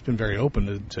they've just been very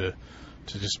open to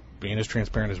just being as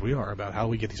transparent as we are about how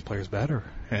we get these players better.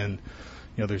 And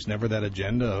there's never that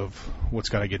agenda of what's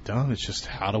got to get done. It's just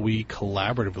how do we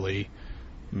collaboratively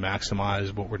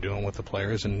maximize what we're doing with the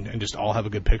players and just all have a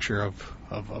good picture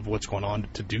of what's going on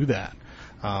to do that.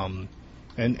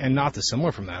 And not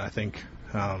dissimilar from that, I think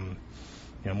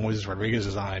Moises Rodriguez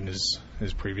designed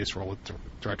his previous role with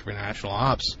Director of International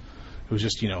Ops. It was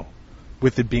just,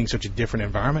 with it being such a different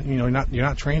environment, you're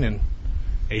not training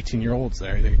 18-year-olds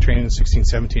there. You're training 16,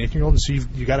 17, 18-year-olds, so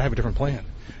you got to have a different plan.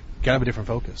 You got to have a different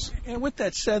focus. And with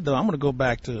that said, though, I'm going to go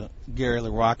back to Gary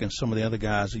LaRocque and some of the other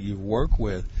guys that you've worked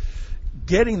with.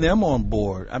 Getting them on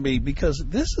board, because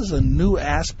this is a new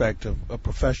aspect of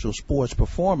professional sports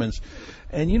performance.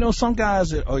 And, some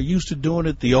guys are used to doing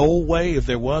it the old way, if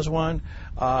there was one.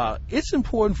 It's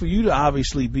important for you to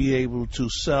obviously be able to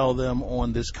sell them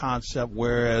on this concept,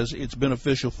 whereas it's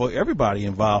beneficial for everybody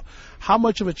involved. How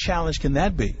much of a challenge can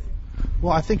that be?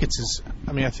 Well, I think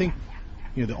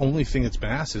the only thing that's been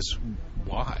asked is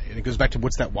why. And it goes back to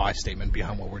what's that why statement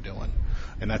behind what we're doing.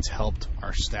 And that's helped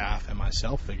our staff and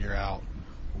myself figure out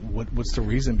what's the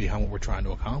reason behind what we're trying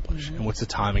to accomplish, and what's the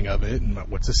timing of it, and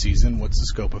what's the season, what's the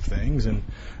scope of things. And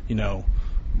no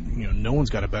one's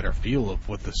got a better feel of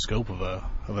what the scope of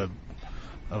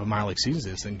a minor league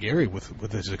season is than Gary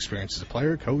with his experience as a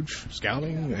player, coach,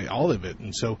 scouting, all of it.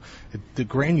 And so the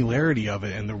granularity of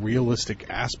it and the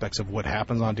realistic aspects of what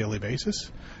happens on a daily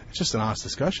basis, it's just an honest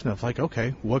discussion of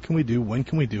okay, what can we do? When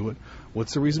can we do it?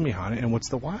 What's the reason behind it? And what's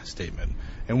the why statement?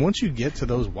 And once you get to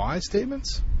those why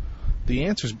statements, the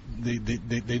answers,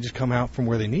 they just come out from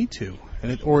where they need to.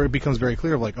 Or it becomes very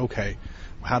clear of okay,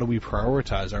 how do we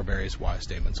prioritize our various why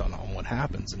statements on what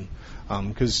happens?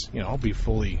 And because, I'll be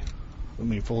full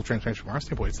transparency from our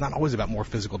standpoint, it's not always about more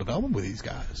physical development with these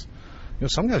guys.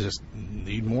 Some guys just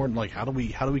need more how do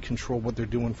we control what they're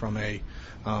doing from the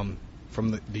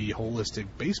holistic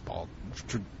baseball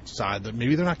side, that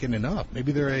maybe they're not getting enough.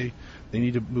 Maybe they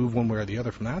need to move one way or the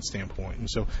other from that standpoint. And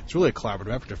so it's really a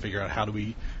collaborative effort to figure out how do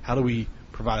we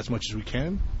provide as much as we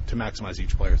can to maximize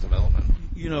each player's development.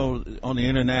 On the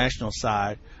international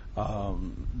side,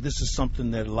 this is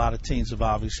something that a lot of teams have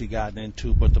obviously gotten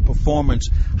into, but the performance,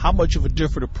 how much of a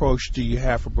different approach do you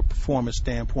have from a performance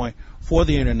standpoint for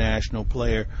the international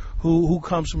player who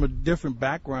comes from a different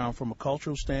background from a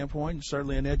cultural standpoint and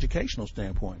certainly an educational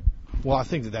standpoint? Well, I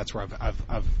think that's where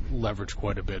I've leveraged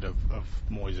quite a bit of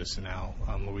Moises and now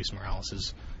Luis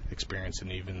Morales' experience,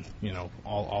 and even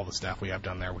all the staff we have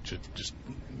down there, which is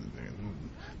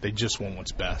they just want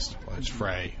what's best. It's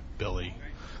Frey, Billy,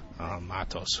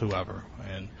 Matos, whoever,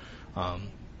 and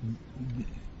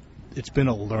it's been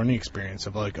a learning experience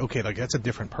of that's a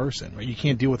different person, right? You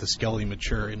can't deal with a skeletally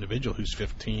mature individual who's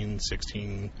 15,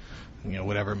 16,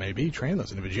 whatever it may be, train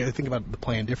those individuals. You got to think about the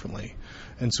plan differently.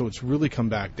 And so it's really come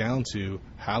back down to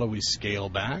how do we scale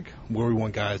back where we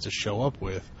want guys to show up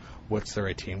with, what's their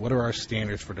routine, what are our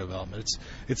standards for development.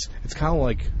 It's kind of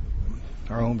like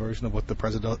our own version of what the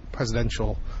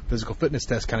presidential physical fitness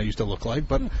test kind of used to look like,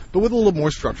 but with a little more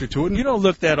structure to it. You don't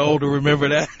look that old to remember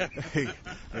that.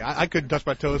 I couldn't touch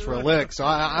my toes for a lick, so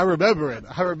I remember it.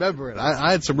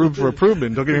 I had some room for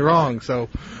improvement, don't get me wrong. So,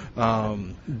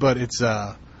 but it's,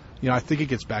 I think it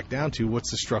gets back down to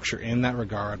what's the structure in that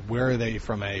regard. Where are they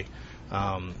from a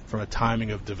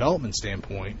timing of development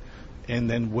standpoint, and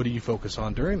then what do you focus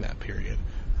on during that period?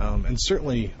 And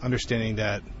certainly understanding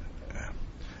that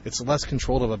it's less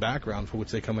controlled of a background for which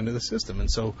they come into the system.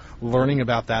 And so learning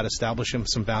about that, establishing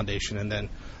some foundation, and then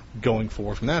going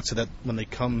forward from that, so that when they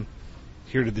come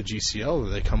here to the GCL or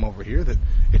they come over here, that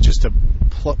it's just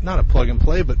not a plug and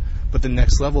play, but the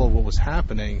next level of what was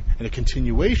happening and a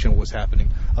continuation of what was happening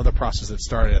of the process that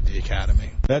started at the academy.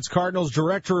 That's Cardinals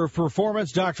Director of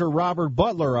Performance, Dr. Robert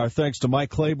Butler. Our thanks to Mike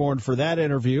Claiborne for that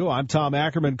interview. I'm Tom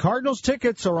Ackerman. Cardinals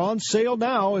tickets are on sale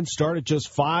now and start at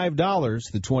just $5.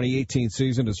 The 2018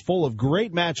 season is full of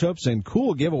great matchups and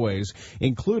cool giveaways,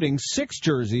 including 6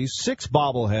 jerseys, 6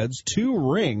 bobbleheads,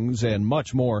 2 rings, and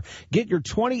much more. Get your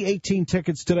 2018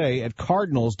 tickets today at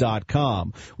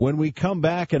Cardinals.com. When we come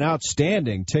back, an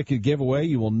outstanding ticket giveaway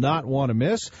you will not want to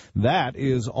miss. That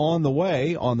is on the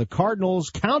way on the Cardinals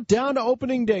Countdown to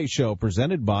Opening Day show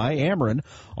presented by Ameren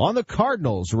on the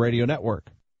Cardinals Radio Network.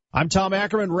 I'm Tom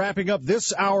Ackerman, wrapping up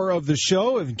this hour of the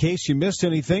show. In case you missed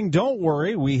anything, don't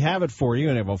worry. We have it for you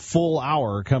and have a full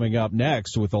hour coming up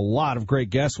next with a lot of great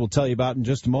guests we'll tell you about in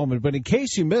just a moment. But in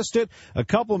case you missed it, a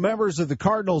couple members of the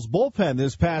Cardinals bullpen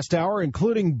this past hour,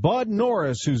 including Bud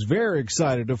Norris, who's very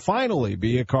excited to finally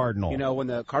be a Cardinal. You know, when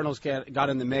the Cardinals got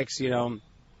in the mix,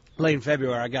 late in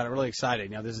February, I got really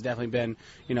excited. This has definitely been,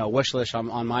 a wish list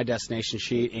on my destination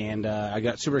sheet, and I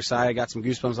got super excited. I got some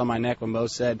goosebumps on my neck when Mo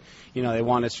said, they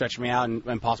wanted to stretch me out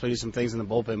and possibly do some things in the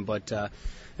bullpen. But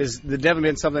there's definitely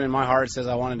been something in my heart that says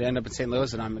I wanted to end up in St.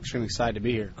 Louis, and I'm extremely excited to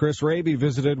be here. Chris Raby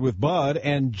visited with Bud,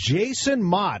 and Jason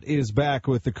Mott is back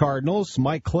with the Cardinals.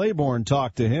 Mike Claiborne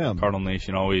talked to him. Cardinal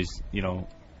Nation always,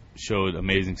 showed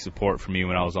amazing support for me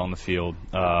when I was on the field.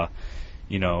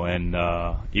 And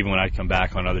even when I'd come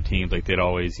back on other teams, they'd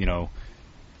always,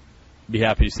 be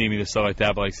happy to see me and stuff like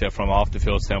that. But like I said, from off the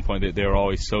field standpoint, they were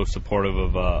always so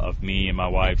supportive of me and my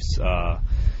wife's,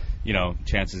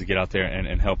 chances to get out there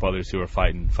and help others who are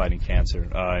fighting cancer.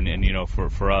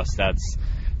 For us, that's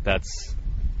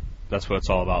what it's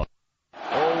all about.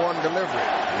 0-1 delivery.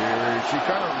 Here she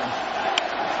comes.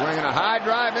 Swinging a high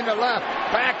drive into left.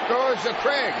 Back goes to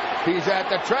Craig. He's at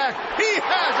the track. He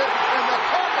has it. And the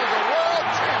Cardinals are world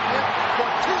champion for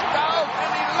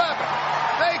 2011.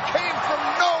 They came from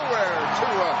nowhere to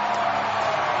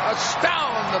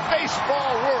astound the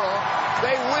baseball world.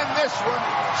 They win this one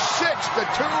 6-2,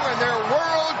 and they're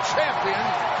world champions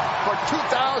for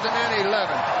 2011.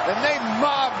 And they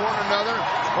mob one another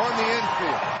on the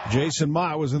infield. Jason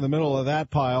Mott was in the middle of that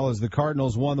pile as the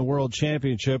Cardinals won the World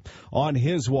Championship on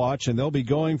his watch, and they'll be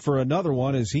going for another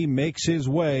one as he makes his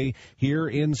way here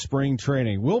in spring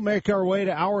training. We'll make our way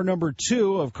to hour number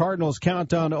 2 of Cardinals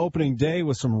Countdown to Opening Day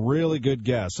with some really good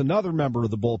guests. Another member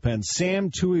of the bullpen,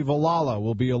 Sam Tuivailala,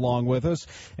 will be along with us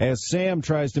as Sam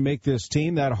tries to make this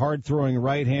team that hard-throwing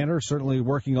right-hander, certainly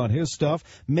working on his stuff.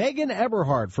 Megan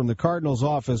Eberhardt from the Cardinals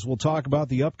office will talk about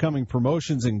the upcoming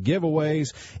promotions and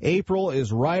giveaways. April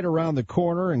is right around the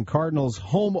corner, and Cardinals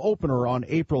home opener on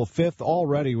April 5th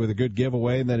already with a good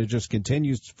giveaway, and then it just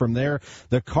continues from there.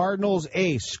 The Cardinals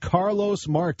ace, Carlos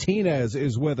Martinez,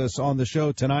 is with us on the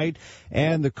show tonight,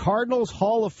 and the Cardinals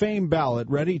Hall of Fame ballot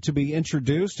ready to be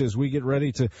introduced as we get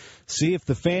ready to see if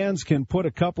the fans can put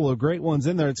a couple of great ones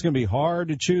in there. It's going to be hard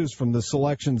to choose from the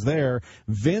selections there.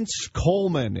 Vince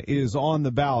Coleman is on the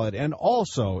ballot and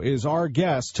also is our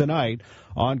guest tonight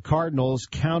on Cardinals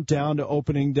Countdown to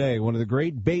Opening Day, one of the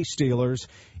great base stealers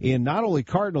in not only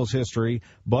Cardinals history,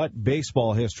 but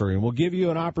baseball history. And we'll give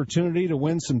you an opportunity to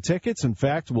win some tickets. In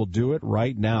fact, we'll do it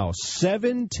right now.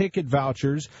 7 ticket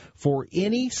vouchers for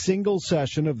any single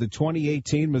session of the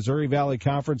 2018 Missouri Valley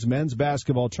Conference Men's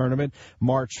Basketball Tournament,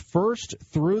 March 1st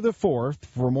through the 4th.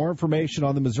 For more information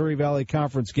on the Missouri Valley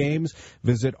Conference games,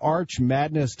 visit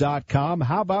archmadness.com.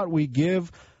 How about we give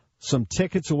some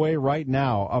tickets away right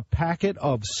now, a packet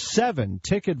of 7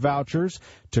 ticket vouchers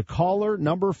to caller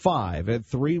number 5 at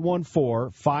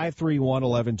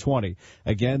 314-531-1120.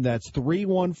 Again, that's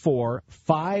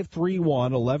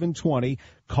 314-531-1120.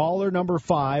 Caller number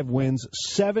 5 wins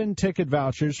 7 ticket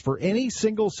vouchers for any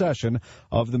single session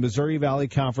of the Missouri Valley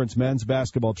Conference Men's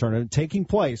Basketball Tournament taking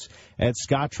place at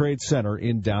Scottrade Center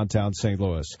in downtown St.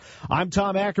 Louis. I'm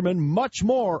Tom Ackerman. Much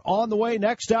more on the way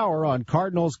next hour on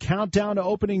Cardinals Countdown to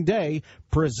Opening Day,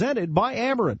 presented by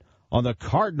Ameren on the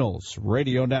Cardinals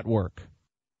Radio Network.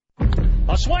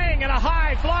 A swing and a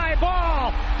high fly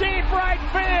ball. Deep right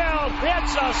field.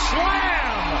 It's a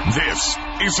slam. This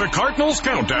is the Cardinals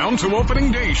Countdown to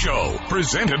Opening Day show,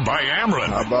 presented by Ameren.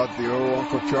 How about the old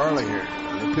Uncle Charlie here?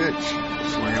 The pitch.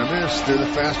 Swing and a miss. Threw the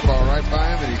fastball right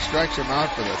by him, and he strikes him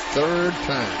out for the 3rd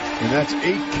time. And that's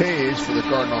 8 Ks for the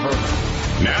Cardinal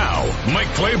Hurler. Now,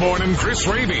 Mike Claiborne and Chris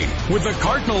Raby with the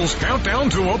Cardinals Countdown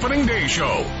to Opening Day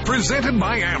show, presented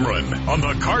by Ameren on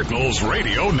the Cardinals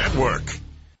Radio Network.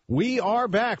 We are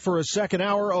back for a second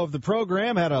hour of the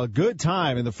program. Had a good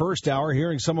time in the first hour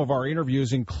hearing some of our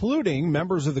interviews, including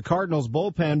members of the Cardinals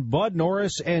bullpen, Bud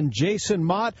Norris and Jason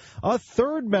Mott, a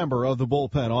third member of the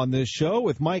bullpen on this show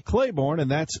with Mike Claiborne,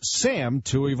 and that's Sam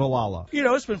Tuivailala.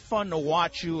 It's been fun to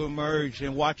watch you emerge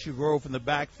and watch you grow from the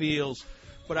backfields,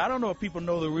 but I don't know if people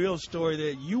know the real story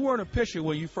that you weren't a pitcher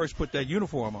when you first put that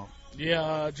uniform on.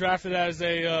 Yeah, drafted as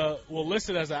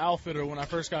listed as an outfitter when I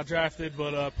first got drafted,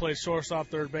 but played shortstop,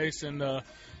 third base, and a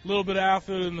little bit of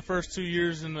outfield in the first 2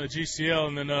 years in the GCL,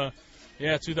 and then,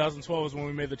 Yeah, 2012 was when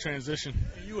we made the transition.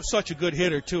 And you were such a good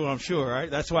hitter, too, I'm sure, right?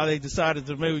 That's why they decided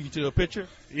to move you to a pitcher?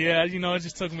 Yeah, you know, it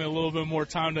just took me a little bit more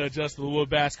time to adjust to the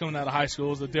wood bats coming out of high school. It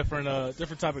was a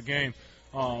different type of game.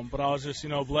 But I was just, you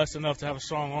know, blessed enough to have a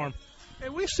strong arm.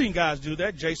 And we've seen guys do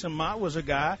that. Jason Mott was a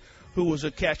guy who was a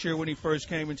catcher when he first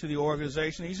came into the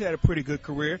organization. He's had a pretty good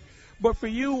career. But for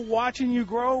you, watching you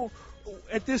grow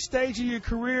at this stage of your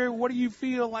career, what do you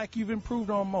feel like you've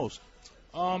improved on most?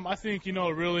 I think, you know,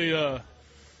 really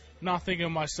not thinking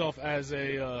of myself as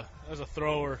a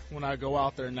thrower when I go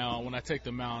out there now. When I take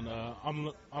the mound,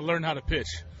 I learned how to pitch,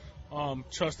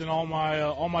 trusting all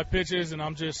my pitches, and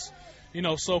I'm just, you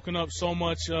know, soaking up so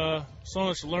much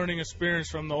learning experience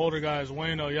from the older guys,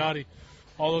 Waino, Yadi.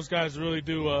 All those guys really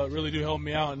do help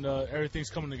me out, and everything's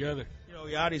coming together. You know,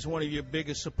 Yadi's one of your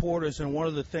biggest supporters, and one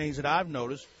of the things that I've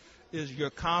noticed is your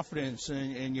confidence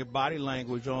and your body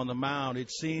language on the mound. It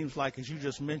seems like, as you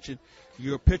just mentioned,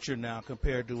 you're a pitcher now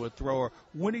compared to a thrower.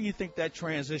 When do you think that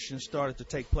transition started to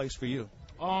take place for you?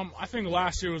 I think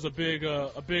last year was a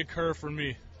big curve for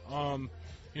me.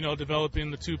 You know, developing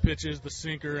the two pitches, the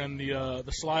sinker and the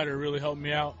slider, really helped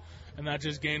me out, and I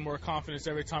just gained more confidence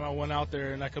every time I went out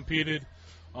there and I competed.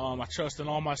 I trusted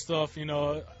all my stuff. You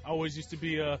know, I always used to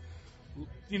be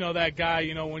you know, that guy,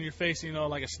 you know, when you're facing, you know,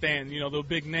 like a Stanton, you know, the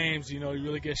big names, you know, you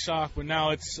really get shocked. But now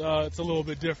it's a little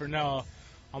bit different now.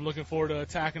 I'm looking forward to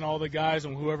attacking all the guys,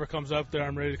 and whoever comes up there,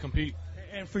 I'm ready to compete.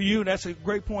 And for you, that's a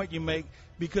great point you make,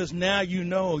 because now you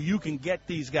know you can get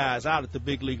these guys out at the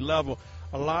big league level.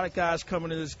 A lot of guys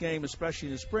coming to this game, especially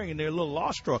in the spring, and they're a little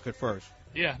awestruck at first.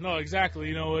 Yeah, no, exactly.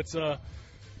 You know, it's a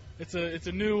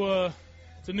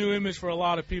new image for a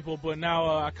lot of people, but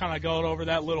now I kind of got over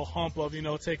that little hump of, you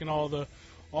know, taking all the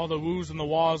woos and the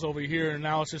wahs over here, and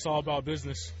now it's just all about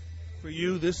business. For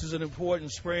you, this is an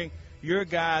important spring. You're a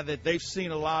guy that they've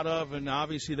seen a lot of, and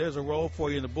obviously there's a role for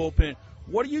you in the bullpen.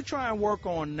 What do you try and work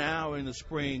on now in the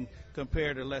spring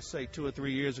compared to, let's say, 2 or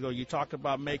 3 years ago? You talked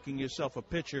about making yourself a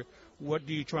pitcher. What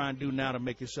do you try and do now to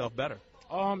make yourself better?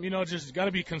 You know, just got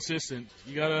to be consistent.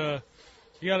 You gotta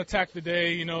attack the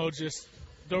day. You know, just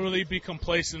don't really be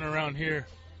complacent around here.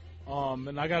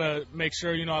 And I gotta make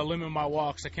sure, you know, I limit my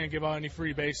walks. I can't give out any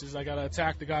free bases. I gotta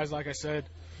attack the guys, like I said,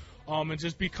 and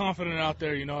just be confident out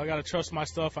there. You know, I gotta trust my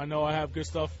stuff. I know I have good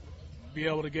stuff. Be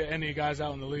able to get any guys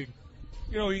out in the league.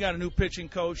 You know, you got a new pitching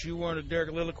coach. You were under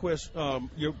Derek Lilliquist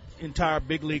your entire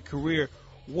big league career.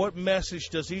 What message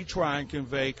does he try and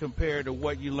convey compared to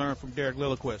what you learned from Derek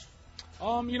Lilliquist?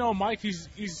 You know, Mike, he's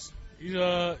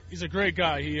a great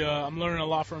guy. I'm learning a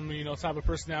lot from him. You know, type of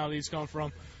personality he's come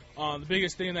from. The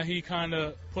biggest thing that he kind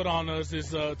of put on us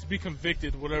is to be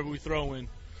convicted whatever we throw in.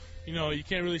 You know, you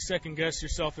can't really second guess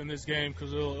yourself in this game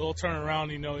because it'll turn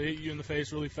around. You know, hit you in the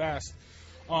face really fast.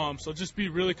 So just be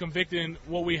really convicted in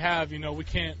what we have. You know, we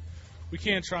can't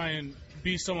try and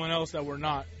be someone else that we're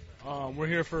not. We're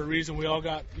here for a reason. We all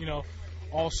got, you know,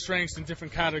 all strengths in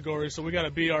different categories, so we got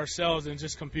to be ourselves and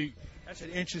just compete. That's an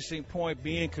interesting point,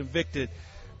 being convicted.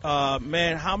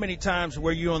 Man, how many times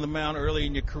were you on the mound early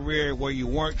in your career where you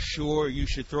weren't sure you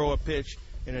should throw a pitch,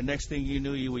 and the next thing you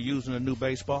knew you were using a new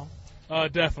baseball?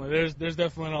 Definitely. There's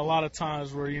definitely a lot of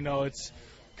times where, you know, it's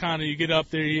kind of you get up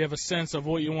there, you have a sense of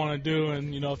what you want to do,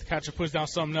 and, you know, if the catcher puts down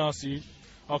something else,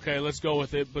 okay, let's go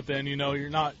with it. But then, you know, you're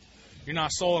not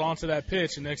sold onto that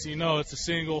pitch, and next thing you know, it's a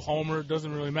single, homer, it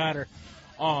doesn't really matter.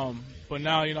 But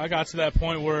now, you know, I got to that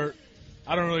point where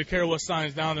I don't really care what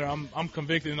sign's down there. I'm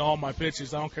convicted in all my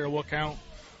pitches. I don't care what count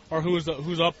or who's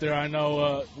up there. I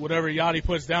know whatever Yadi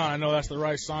puts down, I know that's the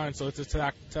right sign, so it's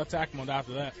attack mode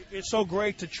after that. It's so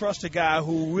great to trust a guy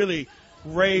who really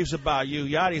raves about you.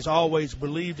 Yadi's always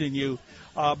believed in you.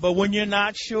 But when you're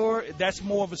not sure, that's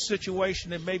more of a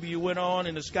situation that maybe you went on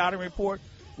in the scouting report.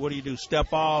 What do?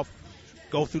 Step off,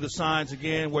 go through the signs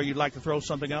again where you'd like to throw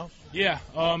something else? Yeah.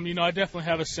 You know, I definitely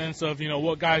have a sense of, you know,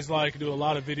 what guys like. Do a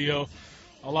lot of video,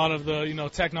 a lot of the, you know,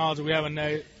 technology we have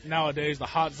nowadays, the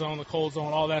hot zone, the cold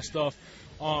zone, all that stuff.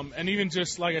 And even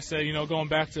just, like I said, you know, going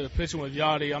back to pitching with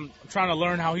Yadi, I'm trying to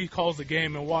learn how he calls the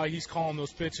game and why he's calling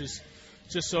those pitches.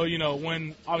 Just so, you know,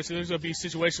 when obviously there's going to be a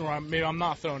situation where maybe I'm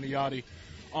not throwing to Yadi.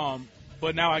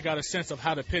 But now I got a sense of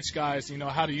how to pitch guys, you know,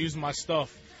 how to use my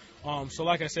stuff. So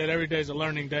like I said, every day is a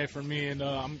learning day for me, and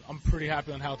I'm pretty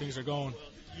happy on how things are going.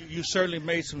 You certainly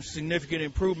made some significant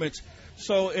improvements.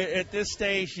 So at this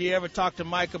stage, you ever talk to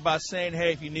Mike about saying,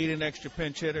 hey, if you need an extra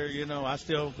pinch hitter, you know, I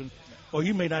still can, or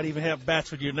you may not even have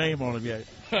bats with your name on them yet.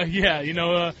 Yeah, you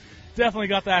know, definitely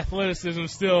got the athleticism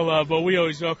still, but we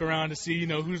always joke around to see, you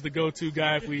know, who's the go-to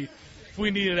guy if we if we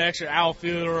needed an extra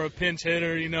outfielder or a pinch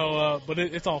hitter, but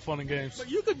it's all fun and games. But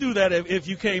you could do that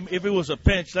if it was a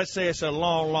pinch. Let's say it's a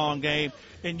long game,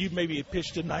 and you maybe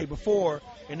pitched the night before,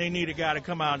 and they need a guy to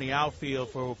come out in the outfield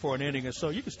for an inning or so.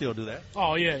 You can still do that.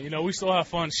 Oh, yeah. We still have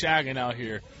fun shagging out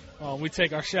here. We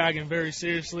take our shagging very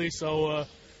seriously, so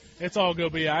it's all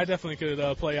good. But, yeah, I definitely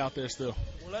could play out there still.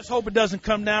 Well, let's hope it doesn't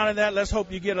come down to that. Let's hope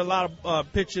you get a lot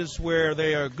of pitches where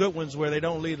they are good ones, where they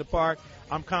don't leave the park.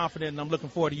 I'm confident, and I'm looking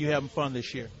forward to you having fun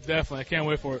this year. Definitely. I can't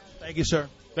wait for it. Thank you, sir.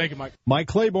 Thank you, Mike. Mike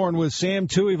Claiborne with Sam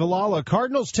Tuivalala.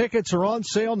 Cardinals tickets are on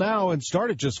sale now and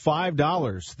start at just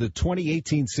 $5. The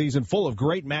 2018 season full of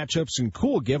great matchups and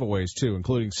cool giveaways, too,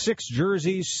 including 6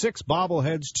 jerseys, 6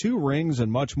 bobbleheads, 2 rings, and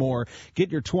much more.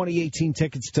 Get your 2018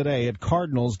 tickets today at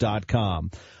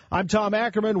Cardinals.com. I'm Tom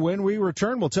Ackerman. When we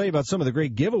return, we'll tell you about some of the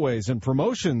great giveaways and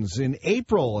promotions in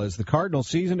April as the Cardinals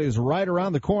season is right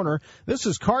around the corner. This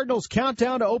is Cardinals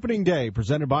Countdown to Opening Day,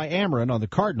 presented by Ameren on the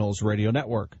Cardinals Radio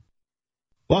Network.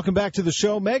 Welcome back to the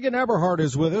show. Megan Eberhardt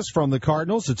is with us from the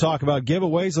Cardinals to talk about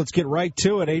giveaways. Let's get right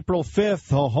to it. April 5th,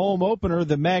 a home opener,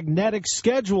 the Magnetic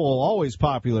Schedule. Always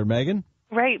popular, Megan.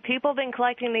 Right. People have been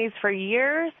collecting these for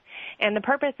years, and the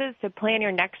purpose is to plan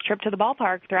your next trip to the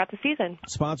ballpark throughout the season.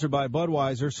 Sponsored by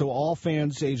Budweiser, so all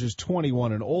fans ages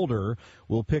 21 and older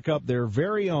will pick up their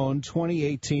very own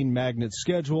 2018 Magnet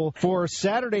Schedule. For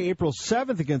Saturday, April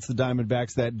 7th against the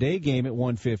Diamondbacks, that day game at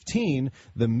 1:15,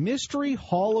 the Mystery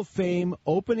Hall of Fame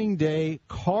Opening Day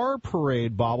Car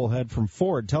Parade bobblehead from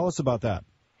Ford. Tell us about that.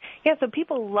 Yeah, so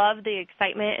people love the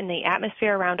excitement and the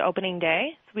atmosphere around opening day,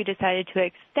 so we decided to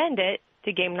extend it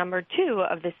to game number 2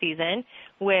 of the season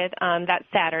with that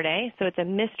Saturday. So it's a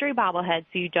mystery bobblehead,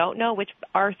 so you don't know which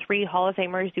R3 Hall of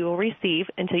Famers you will receive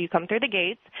until you come through the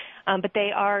gates, but they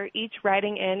are each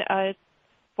riding in a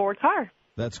Ford car.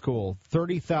 That's cool.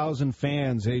 30,000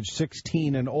 fans age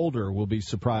 16 and older will be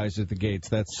surprised at the gates.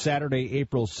 That's Saturday,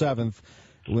 April 7th.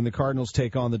 When the Cardinals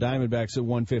take on the Diamondbacks at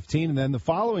 1:15. And then the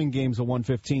following game's a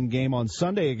 1:15 game on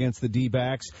Sunday against the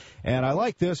D-backs. And I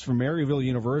like this from Maryville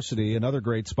University, another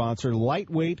great sponsor,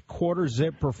 lightweight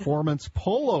quarter-zip performance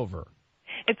pullover.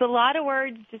 It's a lot of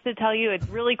words just to tell you it's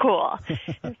really cool.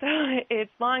 So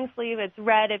it's long sleeve, it's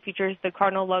red, it features the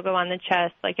Cardinal logo on the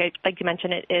chest. Like you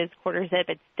mentioned, it is quarter zip.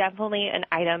 It's definitely an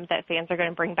item that fans are going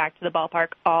to bring back to the ballpark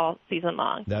all season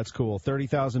long. That's cool.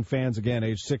 30,000 fans, again,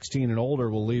 age 16 and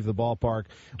older, will leave the ballpark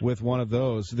with one of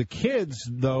those. The kids,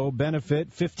 though,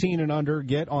 benefit 15 and under,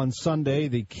 get on Sunday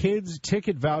the kids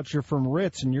ticket voucher from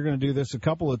Ritz, and you're going to do this a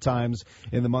couple of times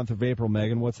in the month of April,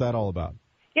 Megan. What's that all about?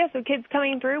 Yeah, so kids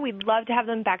coming through, we'd love to have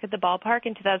them back at the ballpark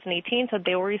in 2018, so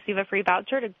they will receive a free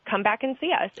voucher to come back and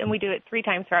see us, and we do it 3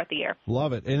 times throughout the year.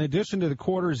 Love it. In addition to the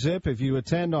quarter zip, if you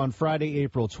attend on Friday,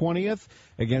 April 20th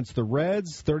against the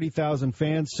Reds, 30,000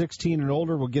 fans 16 and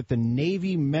older will get the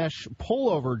Navy mesh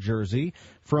pullover jersey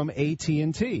from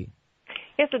AT&T.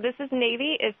 Yeah, so this is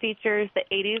Navy. It features the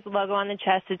 80s logo on the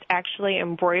chest. It's actually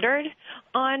embroidered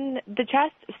on the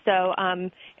chest, so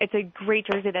it's a great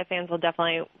jersey that fans will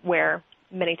definitely wear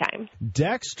many times.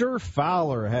 Dexter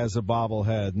Fowler has a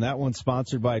bobblehead, and that one's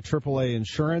sponsored by AAA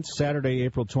Insurance. Saturday,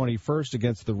 April 21st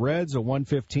against the Reds, a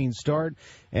 1:15 start.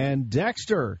 And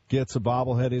Dexter gets a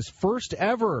bobblehead, his first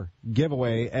ever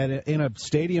giveaway in a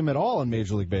stadium at all in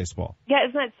Major League Baseball. Yeah,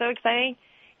 isn't that so exciting?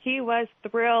 He was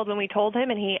thrilled when we told him,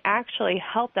 and he actually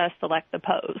helped us select the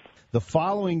pose. The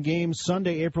following game,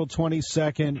 Sunday, April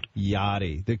 22nd,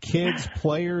 Yachty. The Kids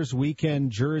Players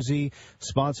Weekend jersey,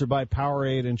 sponsored by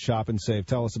Powerade and Shop and Save.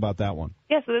 Tell us about that one.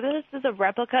 Yeah, so this is a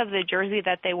replica of the jersey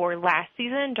that they wore last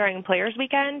season during Players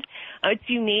Weekend. It's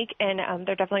unique, and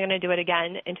they're definitely going to do it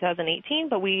again in 2018,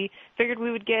 but we figured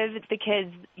we would give the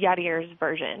kids Yachtier's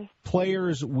version.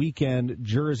 Players Weekend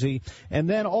jersey. And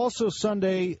then also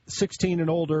Sunday, 16 and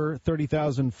older,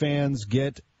 30,000 fans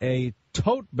get a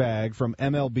tote bag from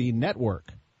MLB Network.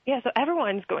 Yeah, so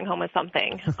everyone's going home with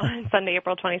something on Sunday,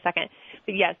 April 22nd.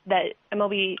 But yes, that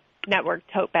MLB Network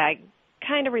tote bag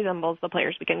kind of resembles the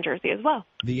Players Weekend jersey as well.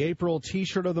 The April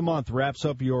T-shirt of the month wraps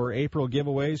up your April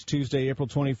giveaways Tuesday, April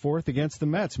 24th against the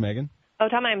Mets, Megan. Oh,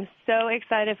 Tom, I'm so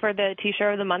excited for the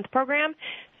T-shirt of the month program.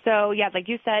 So, yeah, like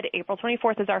you said, April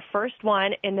 24th is our first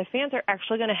one, and the fans are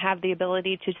actually going to have the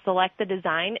ability to select the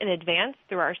design in advance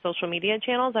through our social media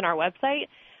channels and our website.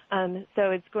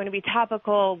 So it's going to be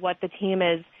topical what the team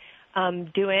is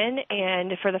doing.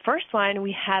 And for the first one,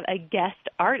 we have a guest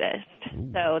artist.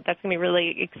 Ooh. So that's going to be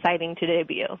really exciting to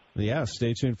debut. Yeah,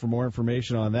 stay tuned for more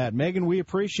information on that. Megan, we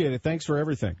appreciate it. Thanks for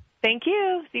everything. Thank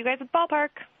you. See you guys at the ballpark.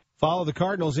 Follow the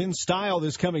Cardinals in style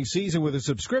this coming season with a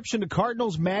subscription to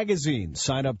Cardinals Magazine.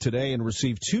 Sign up today and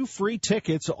receive 2 free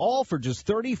tickets, all for just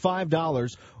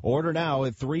 $35. Order now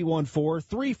at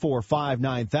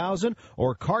 314-345-9000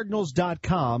 or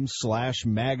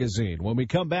cardinals.com/magazine. When we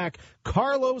come back,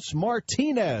 Carlos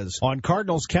Martinez on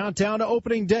Cardinals Countdown to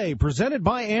Opening Day, presented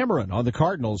by Ameren on the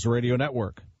Cardinals Radio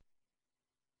Network.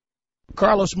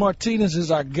 Carlos Martinez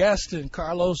is our guest, and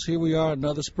Carlos, here we are,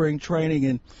 another spring training,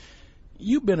 and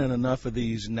you've been in enough of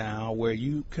these now where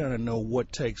you kind of know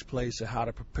what takes place and how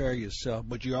to prepare yourself,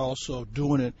 but you're also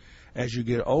doing it as you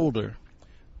get older.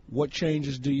 What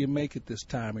changes do you make at this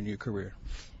time in your career?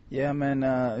 Yeah, man,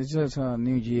 it's just a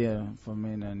new year for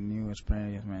me and a new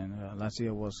experience, man. Last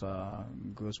year was a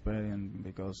good experience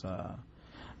because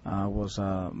that was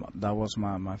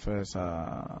my first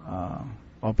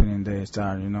opening day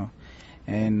start, you know.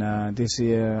 And this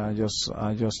year I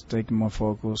just take more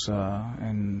focus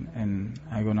and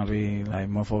I'm gonna be like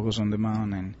more focused on the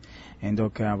mound and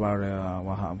don't care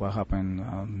about what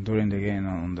happened during the game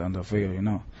on the field, you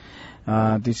know.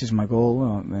 This is my goal,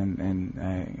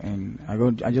 and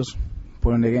I just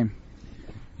put in the game.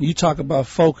 You talk about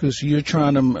focus. You're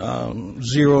trying to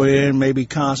zero in, maybe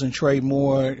concentrate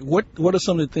more. What are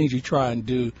some of the things you try and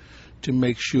do to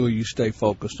make sure you stay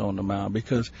focused on the mound?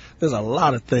 Because there's a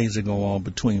lot of things that go on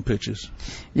between pitches.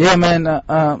 Yeah, man.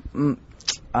 I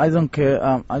don't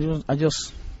care. I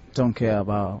just don't care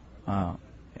about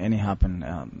any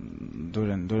happen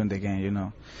during the game. You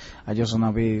know, I just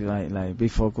wanna be like be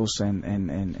focused and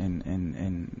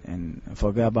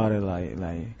forget about it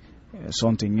like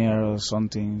something else,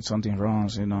 something wrong,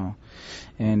 you know.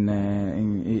 And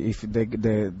if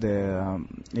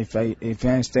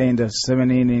I stay in the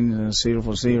 7 innings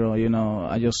 0-0, you know,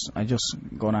 I just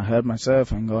gonna hurt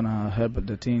myself and gonna help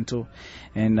the team too.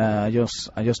 And I just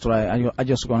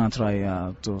gonna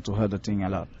try to help the team a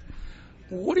lot.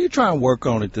 What are you trying to work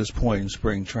on at this point in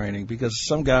spring training? Because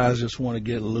some guys just want to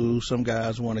get loose, some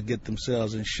guys want to get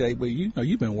themselves in shape, but you know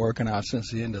you've been working out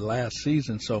since the end of last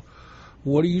season, so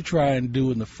what do you try and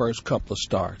do in the first couple of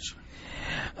starts?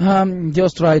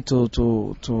 Just try to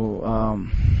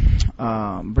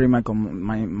bring my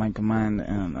command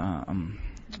and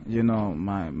you know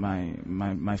my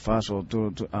fastball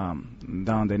to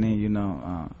down the knee, you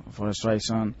know, for a strike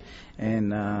zone.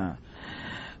 And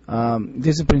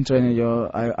discipline training,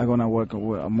 I'm gonna work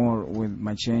more with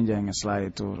my change and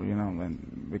slide too, you know,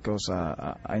 because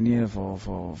I need it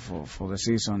for the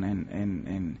season,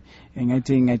 and I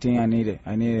think I need it.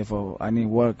 I need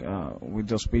work with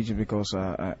those pitches because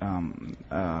that's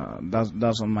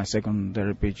on my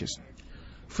secondary pitches.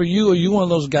 For you, are you one of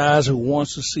those guys who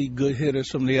wants to see good hitters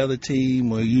from the other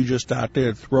team, or are you just out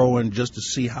there throwing just to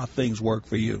see how things work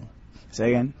for you?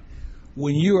 Say again?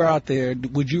 When you're out there,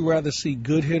 would you rather see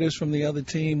good hitters from the other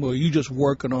team, or are you just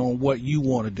working on what you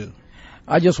want to do?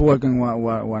 I just working what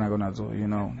I'm gonna do. You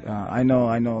know, I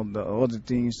know the other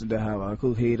teams that have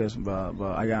good hitters, but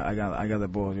I got the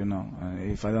ball. You know,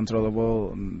 if I don't throw the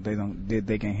ball, they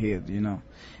can hit. You know,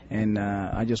 and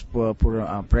I just put a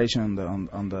pressure on the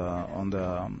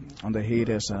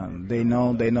hitters. They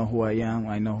know who I am.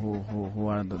 I know who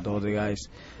are the other guys.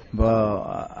 But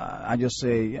I just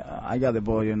say I got the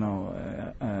ball, you know,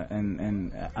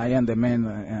 and I am the man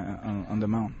on the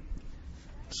mound.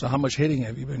 So how much hitting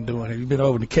have you been doing? Have you been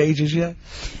over the cages yet?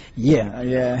 Yeah,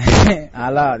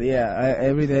 a lot. Yeah,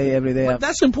 every day. But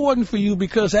that's important for you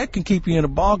because that can keep you in a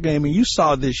ball game. And you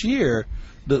saw this year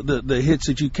the hits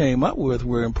that you came up with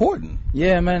were important.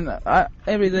 Yeah, man.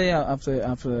 Every day after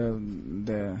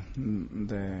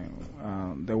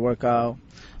the workout,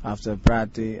 after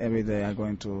practice, every day I go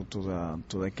into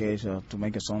the cage to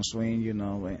make some swing, you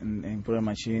know, and put a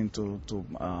machine to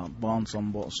bomb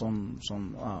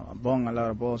bomb a lot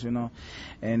of balls, you know.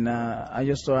 And I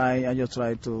just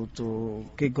try to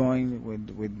keep going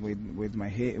with my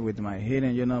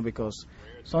hitting, you know, because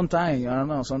sometimes I don't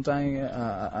know,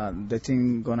 the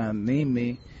team gonna need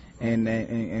me. And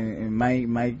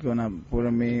might gonna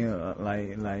put me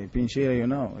like pinch hitter, you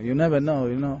know. You never know,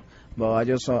 you know. But I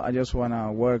just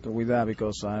wanna work with that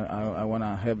because I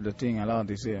wanna help the team a lot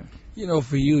this year. You know,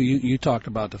 for you talked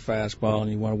about the fastball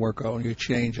and you want to work on your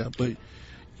changeup, but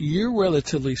you're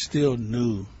relatively still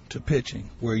new to pitching.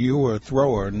 Where you were a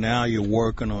thrower, now you're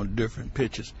working on different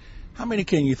pitches. How many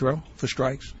can you throw for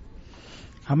strikes?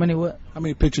 How many what? How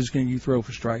many pitches can you throw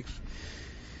for strikes?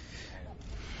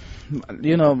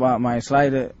 You know, my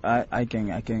slider, I can.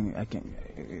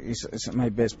 It's my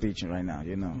best pitch right now.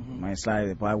 You know, my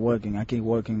slider. By working, I keep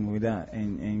working with that,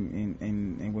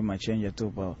 and with my changer too.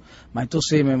 But my two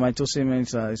seaman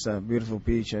is a beautiful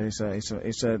pitch. It's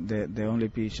the only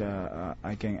pitch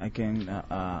I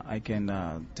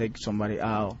can take somebody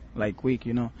out like quick.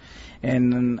 You know,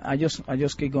 and I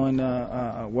just keep going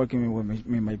working with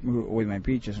my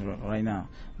pitches right now.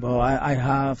 But I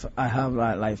have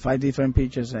like 5 different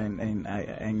pitches, and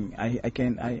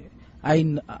I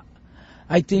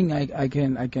think I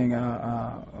can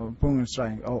put in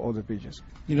strike all the pitches.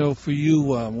 You know, for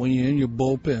you, when you're in your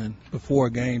bullpen before a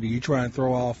game, do you try and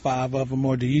throw all 5 of them,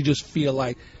 or do you just feel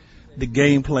like the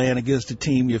game plan against the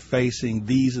team you're facing,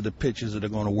 these are the pitches that are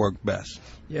going to work best?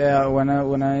 Yeah,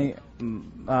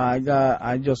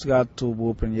 I just got 2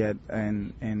 bullpen yet,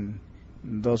 and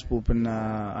those bullpen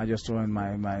I just throw in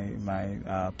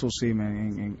my 2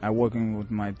 seaman, and I working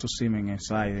with my 2 seaman and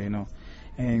slider, you know.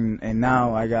 And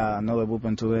now I got another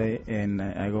bullpen today, and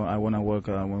I want to work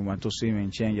with my 2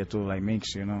 seaman changer to like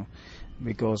mix, you know,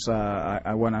 because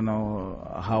I want to know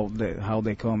how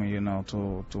they come, you know,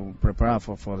 to prepare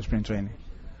for the spring training.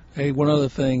 Hey, one other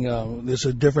thing, there's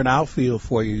a different outfield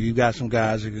for you. You got some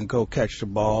guys that can go catch the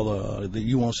ball. That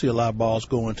you won't see a lot of balls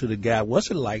going to the gap. What's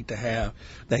it like to have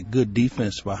that good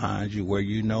defense behind you, where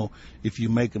you know if you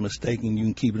make a mistake and you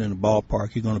can keep it in the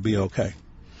ballpark, you're going to be okay?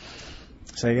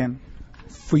 Say again.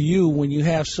 For you, when you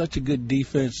have such a good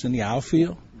defense in the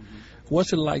outfield,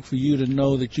 what's it like for you to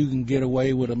know that you can get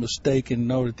away with a mistake and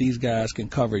know that these guys can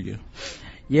cover you?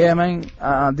 Yeah, man.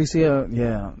 This year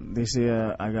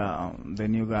I got the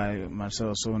new guy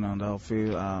Marcelo Zuna on the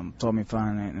outfield, Tommy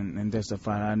Pham and Dexter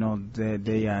Fowler. I know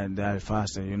they are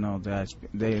faster. You know,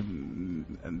 they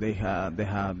have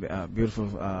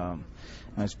beautiful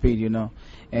speed. You know,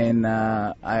 and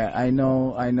I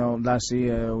know last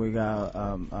year we got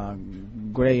a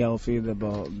great outfielder,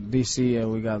 but this year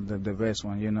we got the best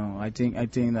one. You know, I think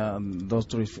those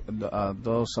 3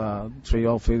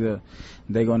 outfielders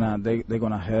they're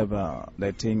gonna help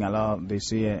the team a lot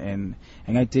this year, and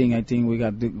I think we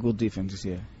got good defense this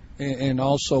year. And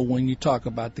also, when you talk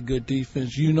about the good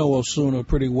defense, you know Osuna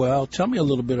pretty well. Tell me a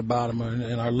little bit about him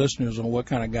and our listeners on what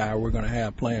kind of guy we're going to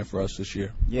have playing for us this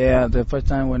year. Yeah, the first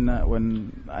time when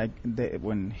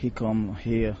he come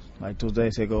here like 2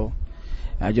 days ago,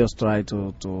 I just tried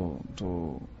to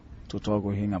talk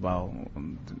with him about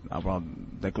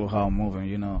the clubhouse moving,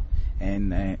 you know,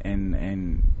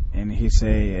 and he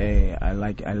say, hey, I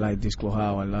like this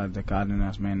clubhouse, I like the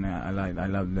Cardinals, man, I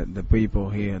love the people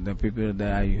here, the people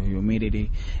that are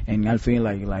humidity, and I feel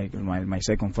like my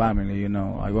second family, you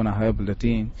know. I gonna help the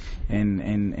team,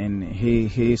 and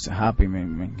he's happy,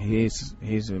 man.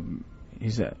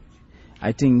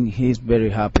 I think he's very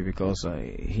happy because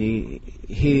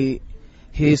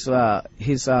his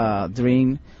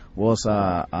dream was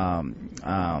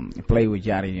play with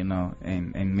Yari, you know,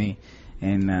 and me.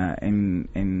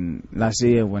 And last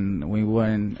year when we were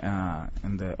in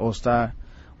the All-Star,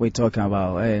 we talking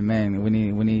about, hey man, we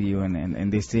need you in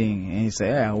this thing. And he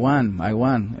said, hey, I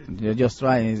won. You just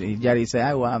try. And Yari said,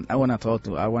 I want to talk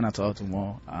to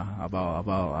more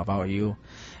about you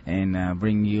and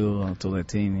bring you to the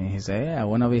team. And he said, yeah, I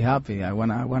want to be happy. I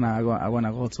wanna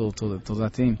go to the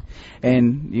team.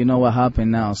 And you know what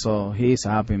happened now? So he's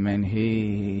happy, man.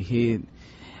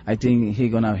 I think he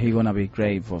gonna be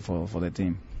great for the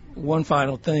team. One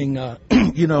final thing,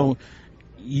 you know,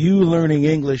 you learning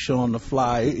English on the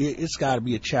fly, it's got to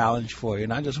be a challenge for you.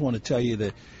 And I just want to tell you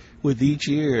that with each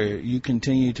year, you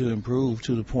continue to improve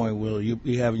to the point where you'll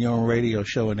be having your own radio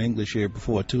show in English here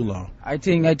before too long. I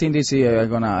think this year I'm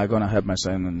gonna help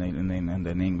myself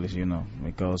in English, you know,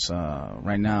 because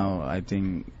right now I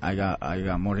think I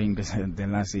got more English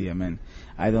than last year, man.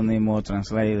 I don't need more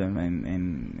translator,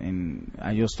 and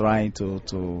I just try to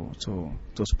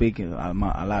speak a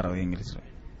lot of English.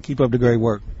 Keep up the great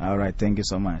work. All right. Thank you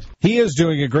so much. He is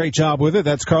doing a great job with it.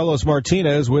 That's Carlos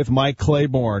Martinez with Mike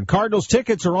Claiborne. Cardinals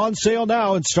tickets are on sale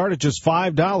now and start at just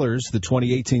 $5. The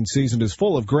 2018 season is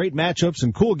full of great matchups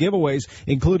and cool giveaways,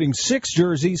 including 6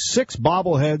 jerseys, 6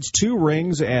 bobbleheads, 2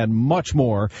 rings, and much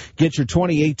more. Get your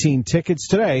 2018 tickets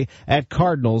today at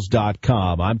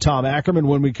Cardinals.com. I'm Tom Ackerman.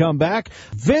 When we come back,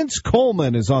 Vince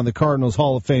Coleman is on the Cardinals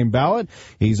Hall of Fame ballot.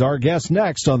 He's our guest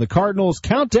next on the Cardinals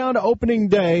Countdown to Opening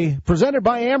Day, presented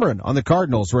by Ameren on the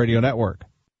Cardinals Radio Network.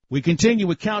 We continue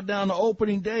with Countdown to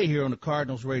Opening Day here on the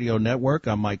Cardinals Radio Network.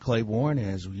 I'm Mike Claiborne.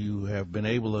 As you have been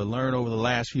able to learn over the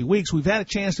last few weeks, we've had a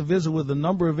chance to visit with a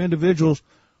number of individuals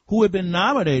who have been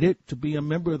nominated to be a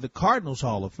member of the Cardinals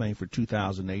Hall of Fame for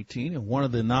 2018. And one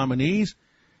of the nominees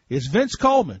is Vince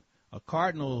Coleman a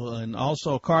Cardinal and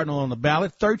also a Cardinal on the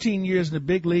ballot. 13 years in the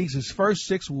big leagues. His first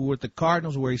 6 were with the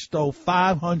Cardinals, where he stole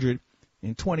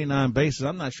 529 bases.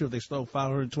 I'm not sure if they stole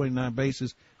 529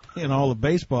 bases in all of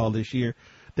baseball this year.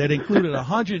 That included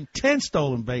 110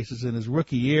 stolen bases in his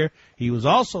rookie year. He was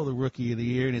also the Rookie of the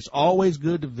Year, and it's always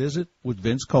good to visit with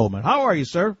Vince Coleman. How are you,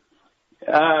 sir?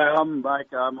 I'm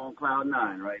on cloud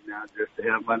 9 right now, just to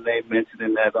have my name mentioned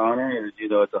in that honor. And,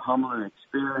 it's a humbling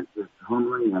experience. It's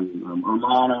humbling. I'm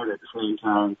honored at the same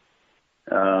time.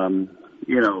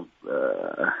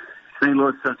 St.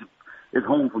 Louis is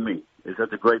home for me. It's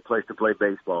such a great place to play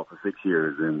baseball for 6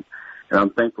 years, and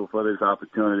I'm thankful for this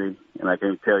opportunity. And I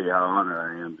can't tell you how honored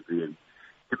I am to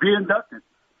be inducted.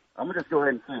 I'm going to just go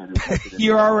ahead and say it.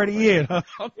 You're already in, huh?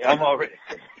 Yeah, I'm already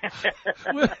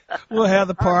in. We'll have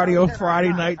the party on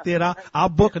Friday night then. I'll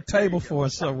book a table for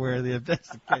us somewhere then, if that's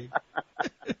the case.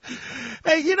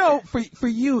 Hey, for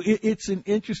you, it's an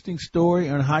interesting story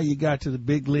on how you got to the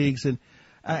big leagues. And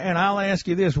I'll ask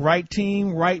you this, right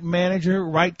team, right manager,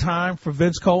 right time for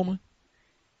Vince Coleman?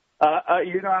 I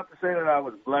have to say that I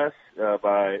was blessed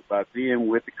by being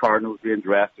with the Cardinals, being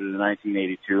drafted in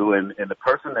 1982, and the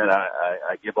person that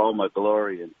I give all my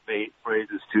glory and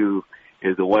praises to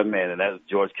is the one man, and that is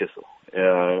George Kissel.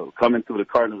 Coming through the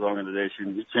Cardinals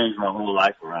organization, he changed my whole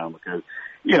life around because,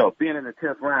 being in the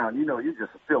 10th round, you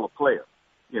just feel a player.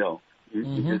 You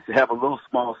just have a little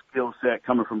small skill set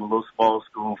coming from a little small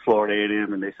school, Florida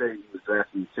A&M, and they say he was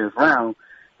drafted in the 10th round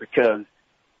because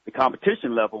the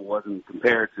competition level wasn't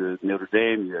compared to Notre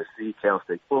Dame, USC, Cal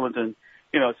State Fullerton,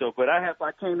 but I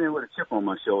came in with a chip on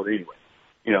my shoulder anyway.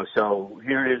 So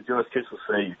here it is, George Kissel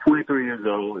saying, you're 23 years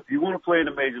old. If you want to play in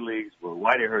the major leagues with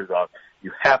Whitey Herzog,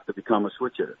 you have to become a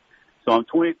switch hitter. So I'm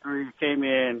 23, came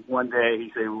in one day, he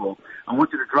said, well, I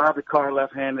want you to drive the car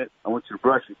left-handed. I want you to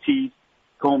brush your teeth,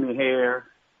 comb your hair.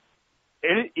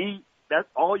 That's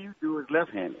all you do is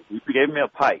left-handed. He gave me a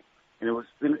pipe. And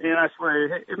I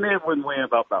swear, it may have been weighing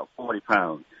about 40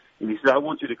 pounds. And he said, I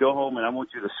want you to go home and I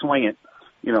want you to swing it,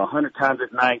 100 times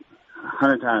at night,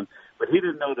 100 times. But he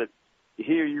didn't know that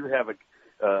here you have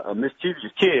a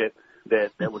mischievous kid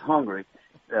that was hungry,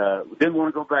 didn't want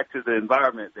to go back to the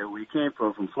environment that we came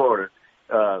from Florida.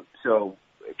 So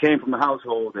it came from a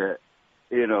household that,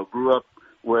 grew up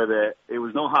where it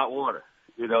was no hot water.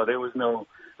 There was no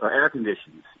air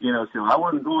conditions, so I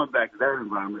wasn't going back to that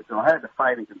environment. So I had to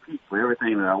fight and compete for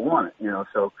everything that I wanted,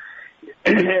 so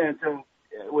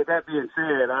with that being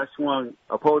said, I swung,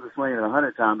 opposed to swinging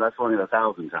 100 times, I swung it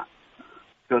 1,000 times.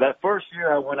 So that first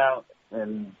year I went out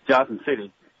in Johnson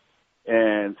City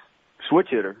and switch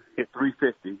hitter, hit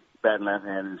 350, batting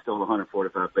left-handed, and stole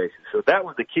 145 bases. So that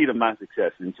was the key to my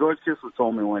success. And George Kissel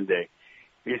told me one day,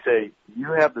 he said,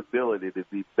 you have the ability to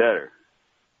be better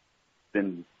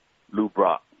than Lou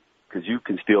Brock because you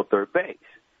can steal third base.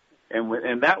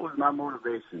 And that was my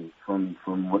motivation from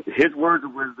his words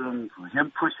of wisdom, from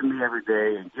him pushing me every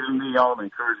day and giving me all the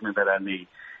encouragement that I need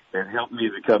that helped me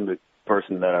become the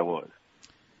person that I was.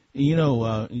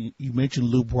 You mentioned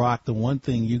Lou Brock. The one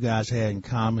thing you guys had in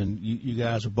common, you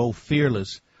guys are both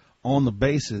fearless on the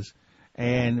bases.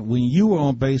 And when you were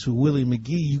on base with Willie McGee,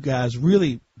 you guys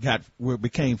really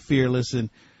became fearless. And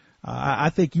I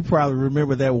think you probably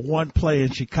remember that one play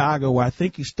in Chicago where I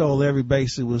think you stole every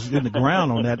base that was in the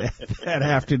ground on that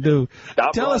afternoon.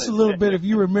 Tell us a little bit if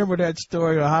you remember that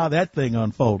story or how that thing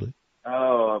unfolded.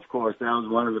 Oh, of course. That was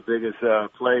one of the biggest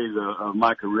plays of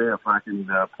my career, if I can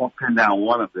pin down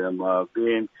one of them.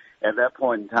 Being at that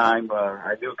point in time,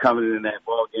 I knew coming in that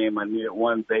ball game I needed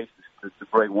one base to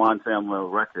break Juan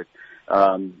Samuel's record.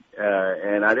 And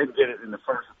I didn't get it in the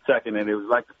first or second, and it was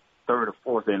like the third or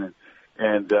fourth inning.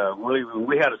 And when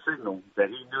we had a signal that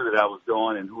he knew that I was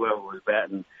going and whoever was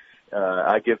batting,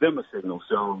 I give them a signal.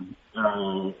 So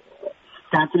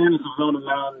Santana was on the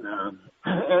mound.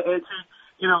 And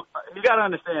you got to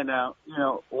understand now,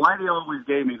 Whitey always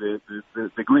gave me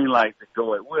the green light to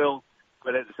go at will,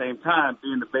 but at the same time,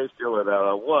 being the base stealer that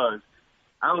I was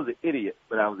an idiot,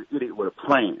 but I was an idiot with a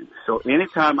plan. So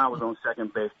anytime I was on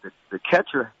second base, the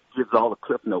catcher gives all the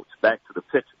clip notes back to the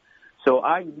pitcher. So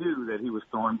I knew that he was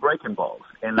throwing breaking balls,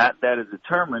 and that is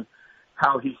determined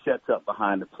how he sets up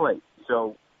behind the plate.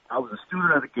 So I was a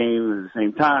student of the game, and at the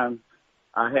same time,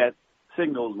 I had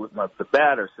signals with the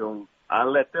batter, so I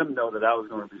let them know that I was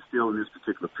going to be stealing this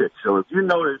particular pitch. So if you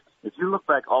notice, if you look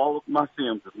back all of my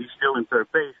films of me stealing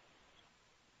third base,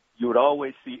 you would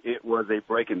always see it was a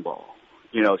breaking ball.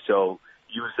 So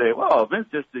you would say, well, Vince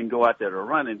just didn't go out there to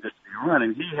run and just be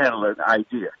running. He had an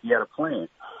idea. He had a plan.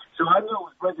 So I knew it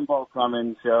was breaking ball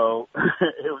coming, so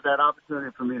it was that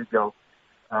opportunity for me to go.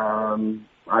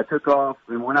 I took off,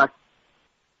 and when I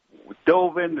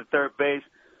dove into third base,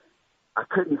 I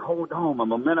couldn't hold on. My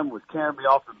momentum was carrying me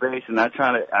off the base, and I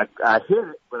hit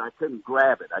it, but I couldn't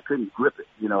grab it. I couldn't grip it,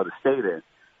 to stay there.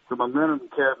 So my momentum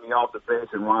carried me off the base,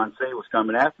 and Ron Cey was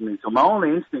coming after me. So my only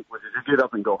instinct was to just get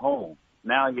up and go home.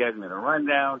 Now he has me in a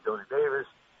rundown, Jody Davis,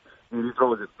 and he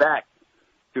throws it back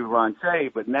to Ron Cey,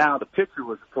 but now the pitcher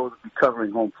was supposed to be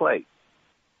covering home plate.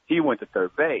 He went to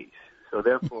third base. So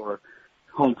therefore,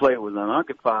 home plate was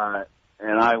unoccupied,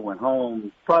 and I went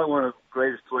home. Probably one of the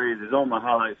greatest plays is on my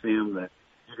highlight film that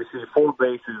you can see 4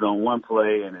 bases on one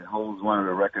play, and it holds one of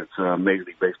the records in Major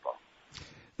League Baseball.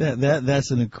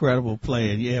 That's an incredible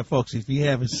play. And yeah, folks, if you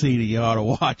haven't seen it, you ought to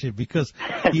watch it because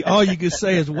all you can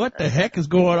say is, what the heck is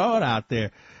going on out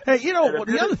there? Hey,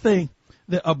 the other thing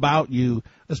about you,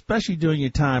 especially during your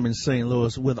time in St.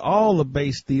 Louis, with all the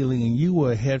base stealing, and you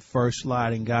were a head first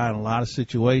sliding guy in a lot of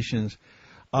situations,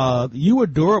 you were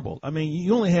durable. I mean,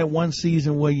 you only had one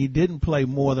season where you didn't play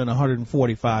more than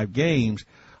 145 games.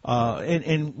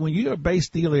 And when you're a base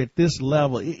stealer at this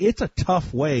level, it's a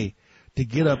tough way to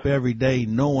get up every day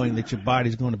knowing that your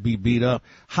body's going to be beat up.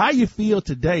 How you feel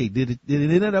today? Did it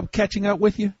end up catching up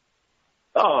with you?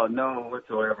 Oh, no,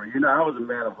 whatsoever. I was a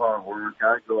man of hard work.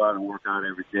 I'd go out and work out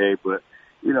every day. But,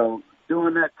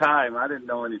 during that time, I didn't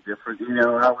know any different.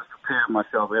 I was preparing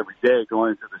myself every day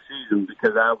going into the season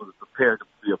because I was prepared to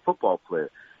be a football player.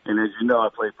 And as you know, I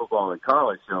played football in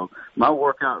college. So my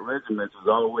workout regimens was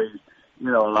always, a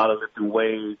lot of lifting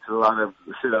weights, a lot of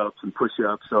sit-ups and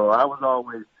push-ups. So I was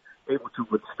always able to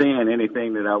withstand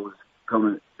anything that I was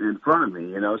coming in front of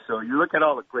me, So you look at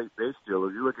all the great base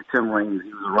stealers. You look at Tim Raines,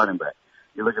 he was a running back.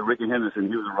 You look at Ricky Henderson,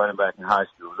 he was a running back in high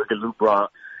school. Look at Luke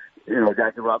Brock,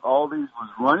 Jackie Rock. All these was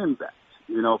running backs,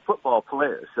 football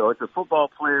players. So it's a football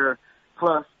player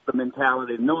plus the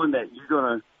mentality, knowing that you're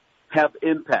going to have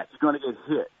impact. You're going to get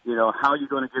hit. How you're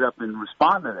going to get up and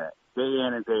respond to that day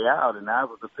in and day out. And I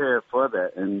was prepared for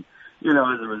that. And,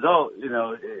 as a result,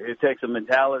 it takes a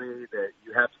mentality that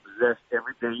you have to possess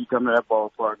every day you come to that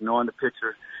ballpark, knowing the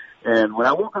pitcher. And when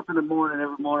I woke up in the morning,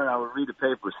 every morning I would read the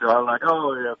paper. So I was like,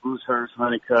 oh, yeah, Bruce Hurst,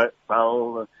 Honeycutt,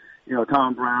 Paola,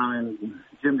 Tom Brown, and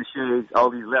Jim DeShays, all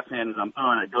these left-handers I'm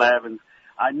throwing at Glavine.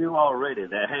 I knew already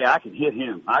that, hey, I can hit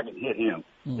him.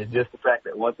 Mm-hmm. It's just the fact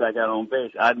that once I got on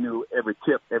base, I knew every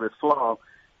tip, every flaw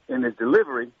in his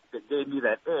delivery that gave me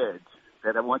that edge,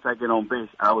 that once I get on base,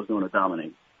 I was going to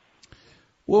dominate.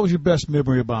 What was your best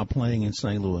memory about playing in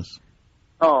St. Louis?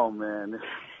 Oh, man.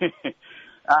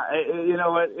 You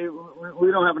know what?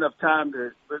 We don't have enough time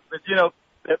to. But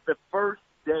the first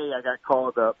day I got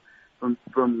called up from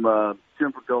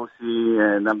Jim Fregosi,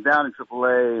 and I'm down in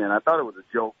AAA, and I thought it was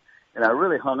a joke, and I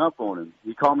really hung up on him.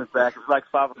 He called me back. It was like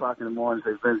 5 o'clock in the morning.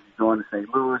 Said, Vince, he's going to St.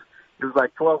 Louis. It was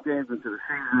like 12 games into the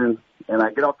season, and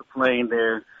I get off the plane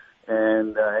there,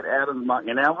 and at Adams Mountain,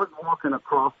 and I was walking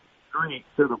across the street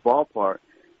to the ballpark.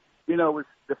 It was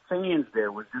the fans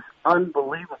there was just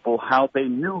unbelievable how they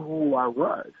knew who I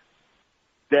was.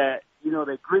 That,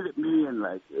 they greeted me and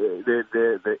like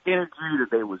the energy that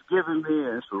they was giving me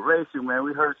and inspiration, man.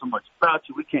 We heard so much about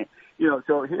you. We can't,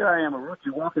 so here I am, a rookie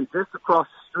walking just across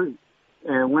the street.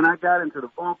 And when I got into the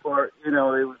ballpark, it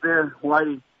was there.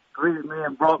 Whitey greeted me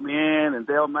and brought me in, and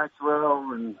Dale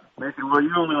Maxwell, and they said, well,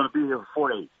 you're only going to be here for 4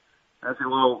 days. I said,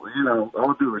 well,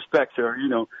 all due respect, sir,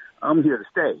 I'm here to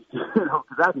stay,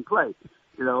 because I can play.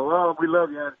 Well, we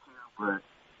love your attitude, but,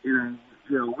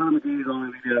 Willie McGee's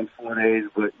only been there 4 days,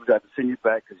 but we got to send you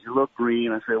back because you look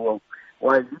green. I said, well,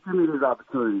 if you give me this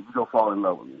opportunity, you're going to fall in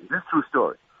love with me. This is a true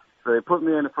story. So they put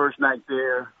me in the first night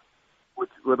there,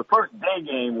 the first day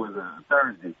game was a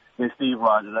Thursday against Steve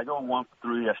Rogers. I go 1 for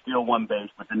 3. I steal one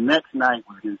base, but the next night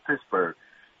was against Pittsburgh,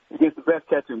 against the best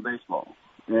catcher in baseball.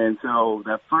 And so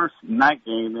that first night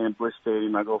game in Busch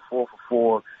Stadium, I go 4 for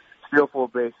 4, steal 4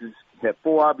 bases, had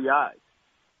 4 RBIs.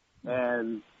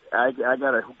 And I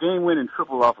got a game-winning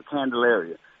triple off of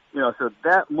Candelaria. So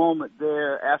that moment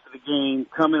there after the game,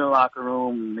 come in the locker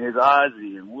room, there's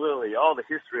Ozzie and Willie, all the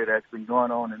history that's been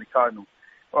going on in the Cardinal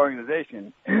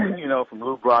organization, from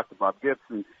Lou Brock to Bob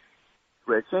Gibson,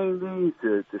 Red Cheney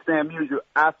to Sam Musial.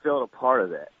 I felt a part of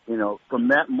that, from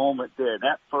that moment there,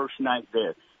 that first night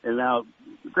there. And now,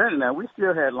 granted, we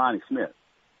still had Lonnie Smith.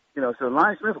 So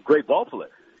Lonnie Smith, a great ball player,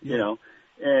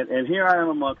 and here I am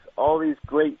amongst all these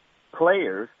great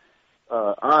players,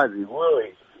 Ozzie,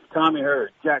 Willie, Tommy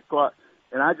Hurd, Jack Clark,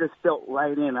 and I just felt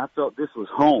right in. I felt this was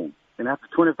home. And after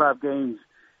 25 games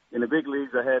in the big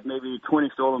leagues, I had maybe 20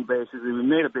 stolen bases, and we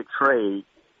made a big trade,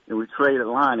 and we traded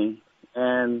Lonnie.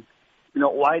 And,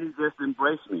 Whitey just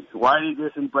embraced me. Whitey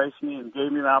just embraced me and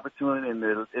gave me the opportunity and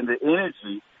the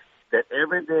energy that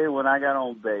every day when I got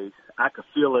on base, I could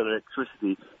feel the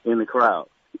electricity in the crowd,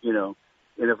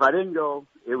 And if I didn't go,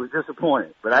 it was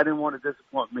disappointing. But I didn't want to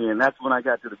disappoint me, and that's when I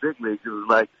got to the big leagues. It was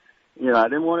like, I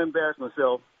didn't want to embarrass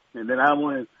myself, and then I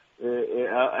wanted,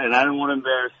 and I didn't want to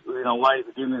embarrass, White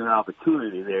to give me an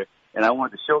opportunity there, and I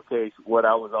wanted to showcase what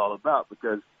I was all about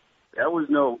because there was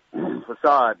no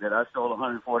facade that I stole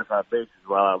 145 bases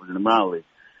while I was in the minor league.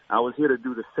 I was here to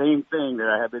do the same thing that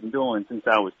I have been doing since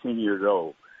I was 10 years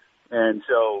old. And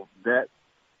so that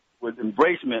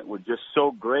embracement was just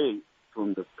so great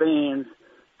from the fans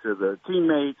to the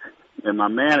teammates and my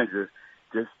manager.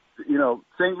 Just,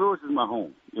 St. Louis is my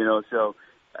home, so,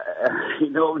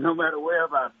 no matter where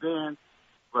I've been,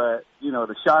 but,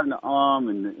 the shot in the arm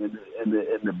and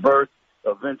the birth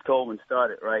of Vince Coleman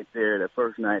started right there that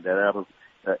first night,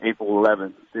 April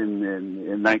 11th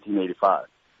in 1985.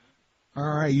 All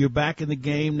right, you're back in the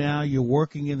game now. You're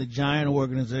working in the Giant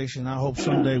organization. I hope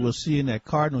someday we'll see you in that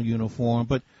Cardinal uniform.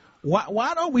 But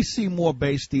why don't we see more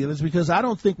base stealers? Because I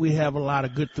don't think we have a lot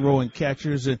of good throwing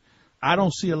catchers, and I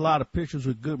don't see a lot of pitchers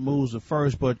with good moves at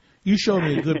first. But you show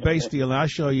me a good base stealer, I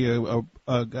show you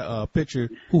a pitcher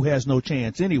who has no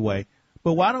chance anyway.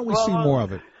 But why don't we see more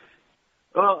of it?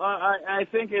 Well, I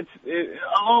think it's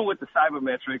along with the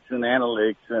cybermetrics and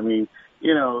analytics. I mean,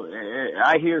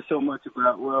 I hear so much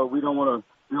about, we don't want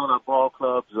to build our ball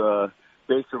clubs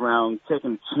based around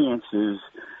taking chances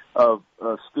of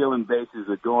stealing bases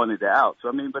or going into outs.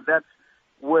 So, but that's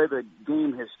where the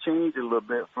game has changed a little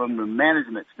bit from the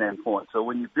management standpoint. So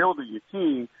when you build your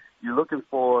team, you're looking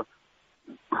for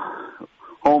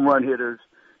home run hitters.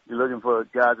 You're looking for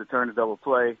guys that turn to double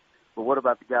play. But what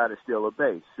about the guy that steals a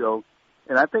base? So,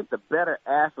 and I think the better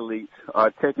athletes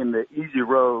are taking the easy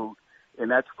road,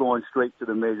 and that's going straight to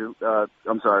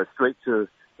straight to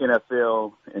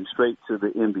NFL and straight to the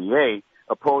NBA,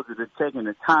 opposed to taking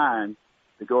the time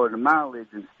to go to the minor leagues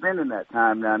and spending that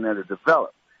time down there to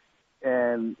develop.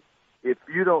 And if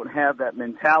you don't have that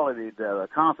mentality, that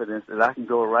confidence that I can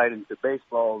go right into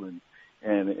baseball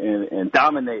and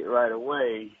dominate right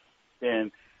away,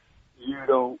 then you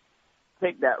don't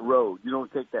take that road. You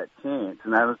don't take that chance.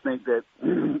 And I don't think that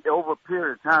over a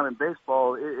period of time in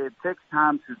baseball, it takes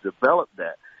time to develop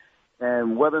that.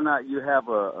 And whether or not you have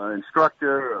an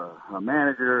instructor, a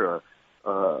manager,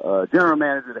 a general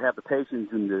manager to have the patience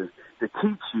and to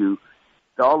teach you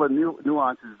all the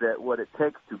nuances that what it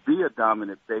takes to be a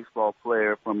dominant baseball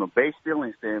player from a base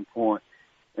stealing standpoint.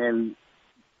 And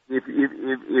if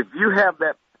you have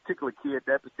that particular kid,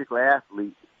 that particular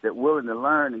athlete that willing to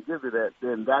learn and give you that,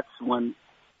 then that's when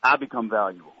I become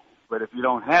valuable. But if you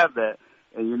don't have that,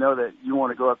 and you know that you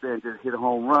want to go up there and just hit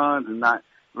home runs and not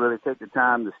really take the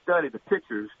time to study the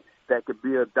pitchers that could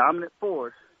be a dominant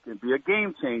force, can be a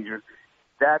game changer,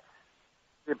 that's,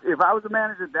 if I was a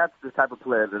manager, that's the type of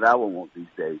player that I would want these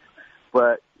days.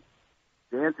 But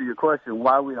to answer your question,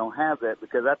 why we don't have that,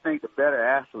 because I think the better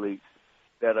athletes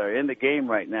that are in the game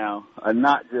right now are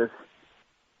not just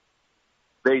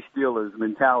base stealers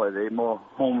mentality. They're more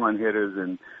home run hitters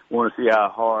and want to see how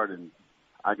hard and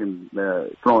I can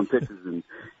throwing pitches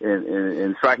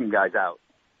and striking guys out.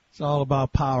 It's all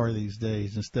about power these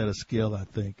days instead of skill, I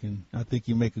think. And I think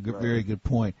you make a very good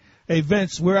point. Hey,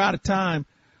 Vince, we're out of time.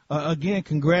 Again,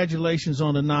 congratulations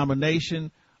on the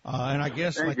nomination. And I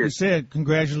guess, like you said,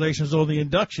 congratulations on the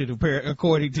induction,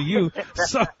 according to you.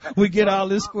 So we get all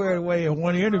this squared away in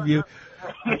one interview.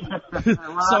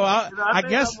 So I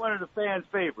guess I'm one of the fans'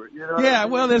 favorite.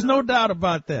 Well, there's no doubt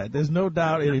about that. There's no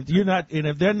doubt. And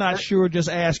if they're not sure, just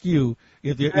ask you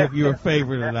if you're a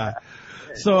favorite or not.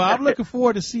 So I'm looking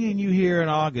forward to seeing you here in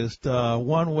August,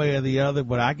 one way or the other.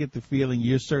 But I get the feeling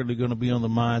you're certainly going to be on the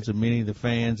minds of many of the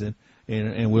fans, and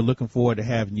we're looking forward to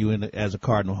having you as a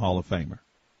Cardinal Hall of Famer.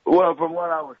 Well, from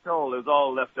what I was told, it was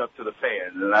all left up to the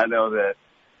fans, and I know that.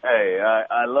 Hey,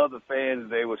 I love the fans.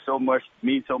 They were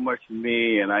mean so much to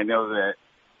me, and I know that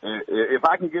if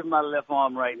I can give my left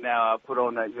arm right now, I'll put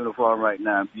on that uniform right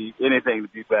now and be anything to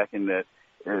be back in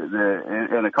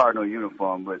in a Cardinal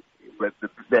uniform. But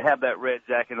to have that red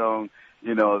jacket on,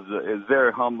 is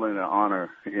very humbling and an honor,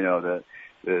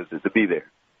 to be there.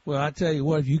 Well, I tell you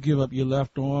what, if you give up your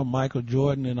left arm, Michael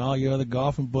Jordan and all your other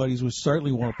golfing buddies would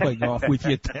certainly want to play golf with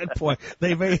you at that point.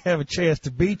 They may have a chance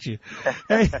to beat you.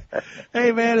 Hey,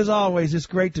 man, as always, it's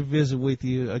great to visit with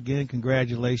you. Again,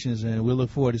 congratulations, and we'll look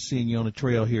forward to seeing you on the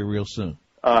trail here real soon.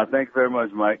 Thanks very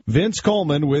much, Mike. Vince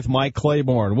Coleman with Mike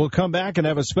Claiborne. We'll come back and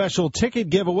have a special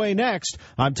ticket giveaway next.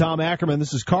 I'm Tom Ackerman.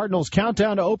 This is Cardinals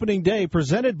Countdown to Opening Day,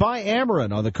 presented by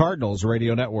Ameren on the Cardinals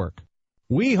Radio Network.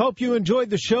 We hope you enjoyed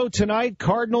the show tonight.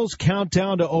 Cardinals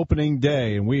countdown to opening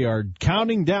day, and we are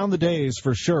counting down the days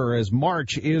for sure as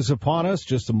March is upon us,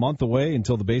 just a month away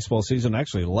until the baseball season,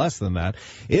 actually less than that.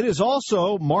 It is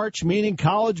also March, meaning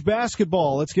college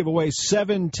basketball. Let's give away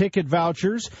 7 ticket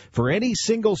vouchers for any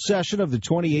single session of the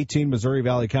 2018 Missouri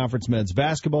Valley Conference Men's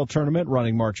Basketball Tournament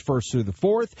running March 1st through the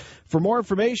 4th. For more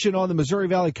information on the Missouri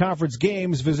Valley Conference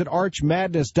games, visit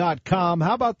archmadness.com.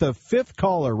 How about the 5th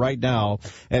caller right now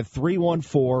at 314-531-1120.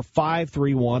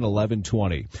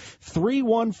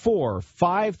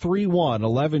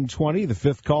 314-531-1120. The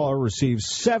 5th caller receives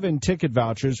 7 ticket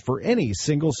vouchers for any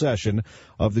single session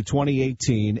of the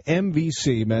 2018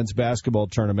 MVC Men's Basketball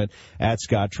Tournament at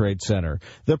Scott Trade Center.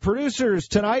 The producers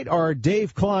tonight are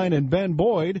Dave Klein and Ben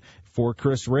Boyd. For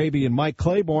Chris Raby and Mike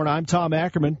Claiborne, I'm Tom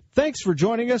Ackerman. Thanks for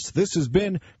joining us. This has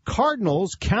been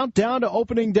Cardinals Countdown to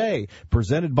Opening Day,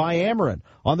 presented by Ameren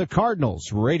on the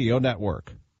Cardinals Radio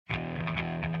Network.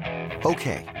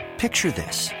 Okay, picture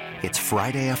this. It's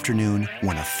Friday afternoon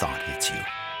when a thought hits you.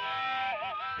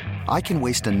 I can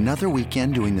waste another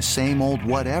weekend doing the same old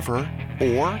whatever,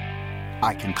 or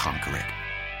I can conquer it.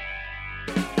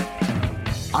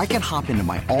 I can hop into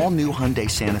my all-new Hyundai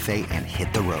Santa Fe and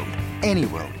hit the road. Any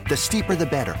road. The steeper, the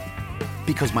better.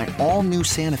 Because my all-new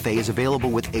Santa Fe is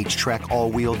available with H-Track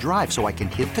all-wheel drive, so I can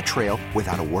hit the trail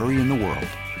without a worry in the world.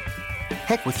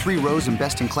 Heck, with 3 rows and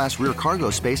best-in-class rear cargo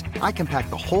space, I can pack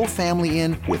the whole family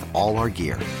in with all our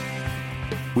gear.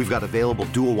 We've got available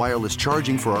dual wireless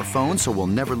charging for our phones, so we'll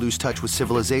never lose touch with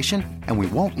civilization, and we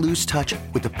won't lose touch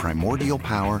with the primordial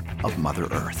power of Mother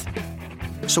Earth.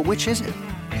 So which is it?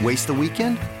 Waste the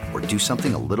weekend or do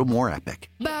something a little more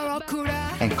epic?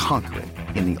 And conquer it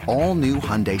in the all-new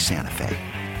Hyundai Santa Fe.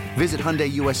 Visit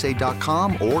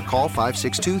HyundaiUSA.com or call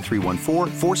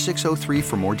 562-314-4603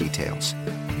 for more details.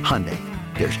 Hyundai,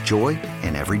 there's joy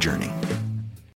in every journey.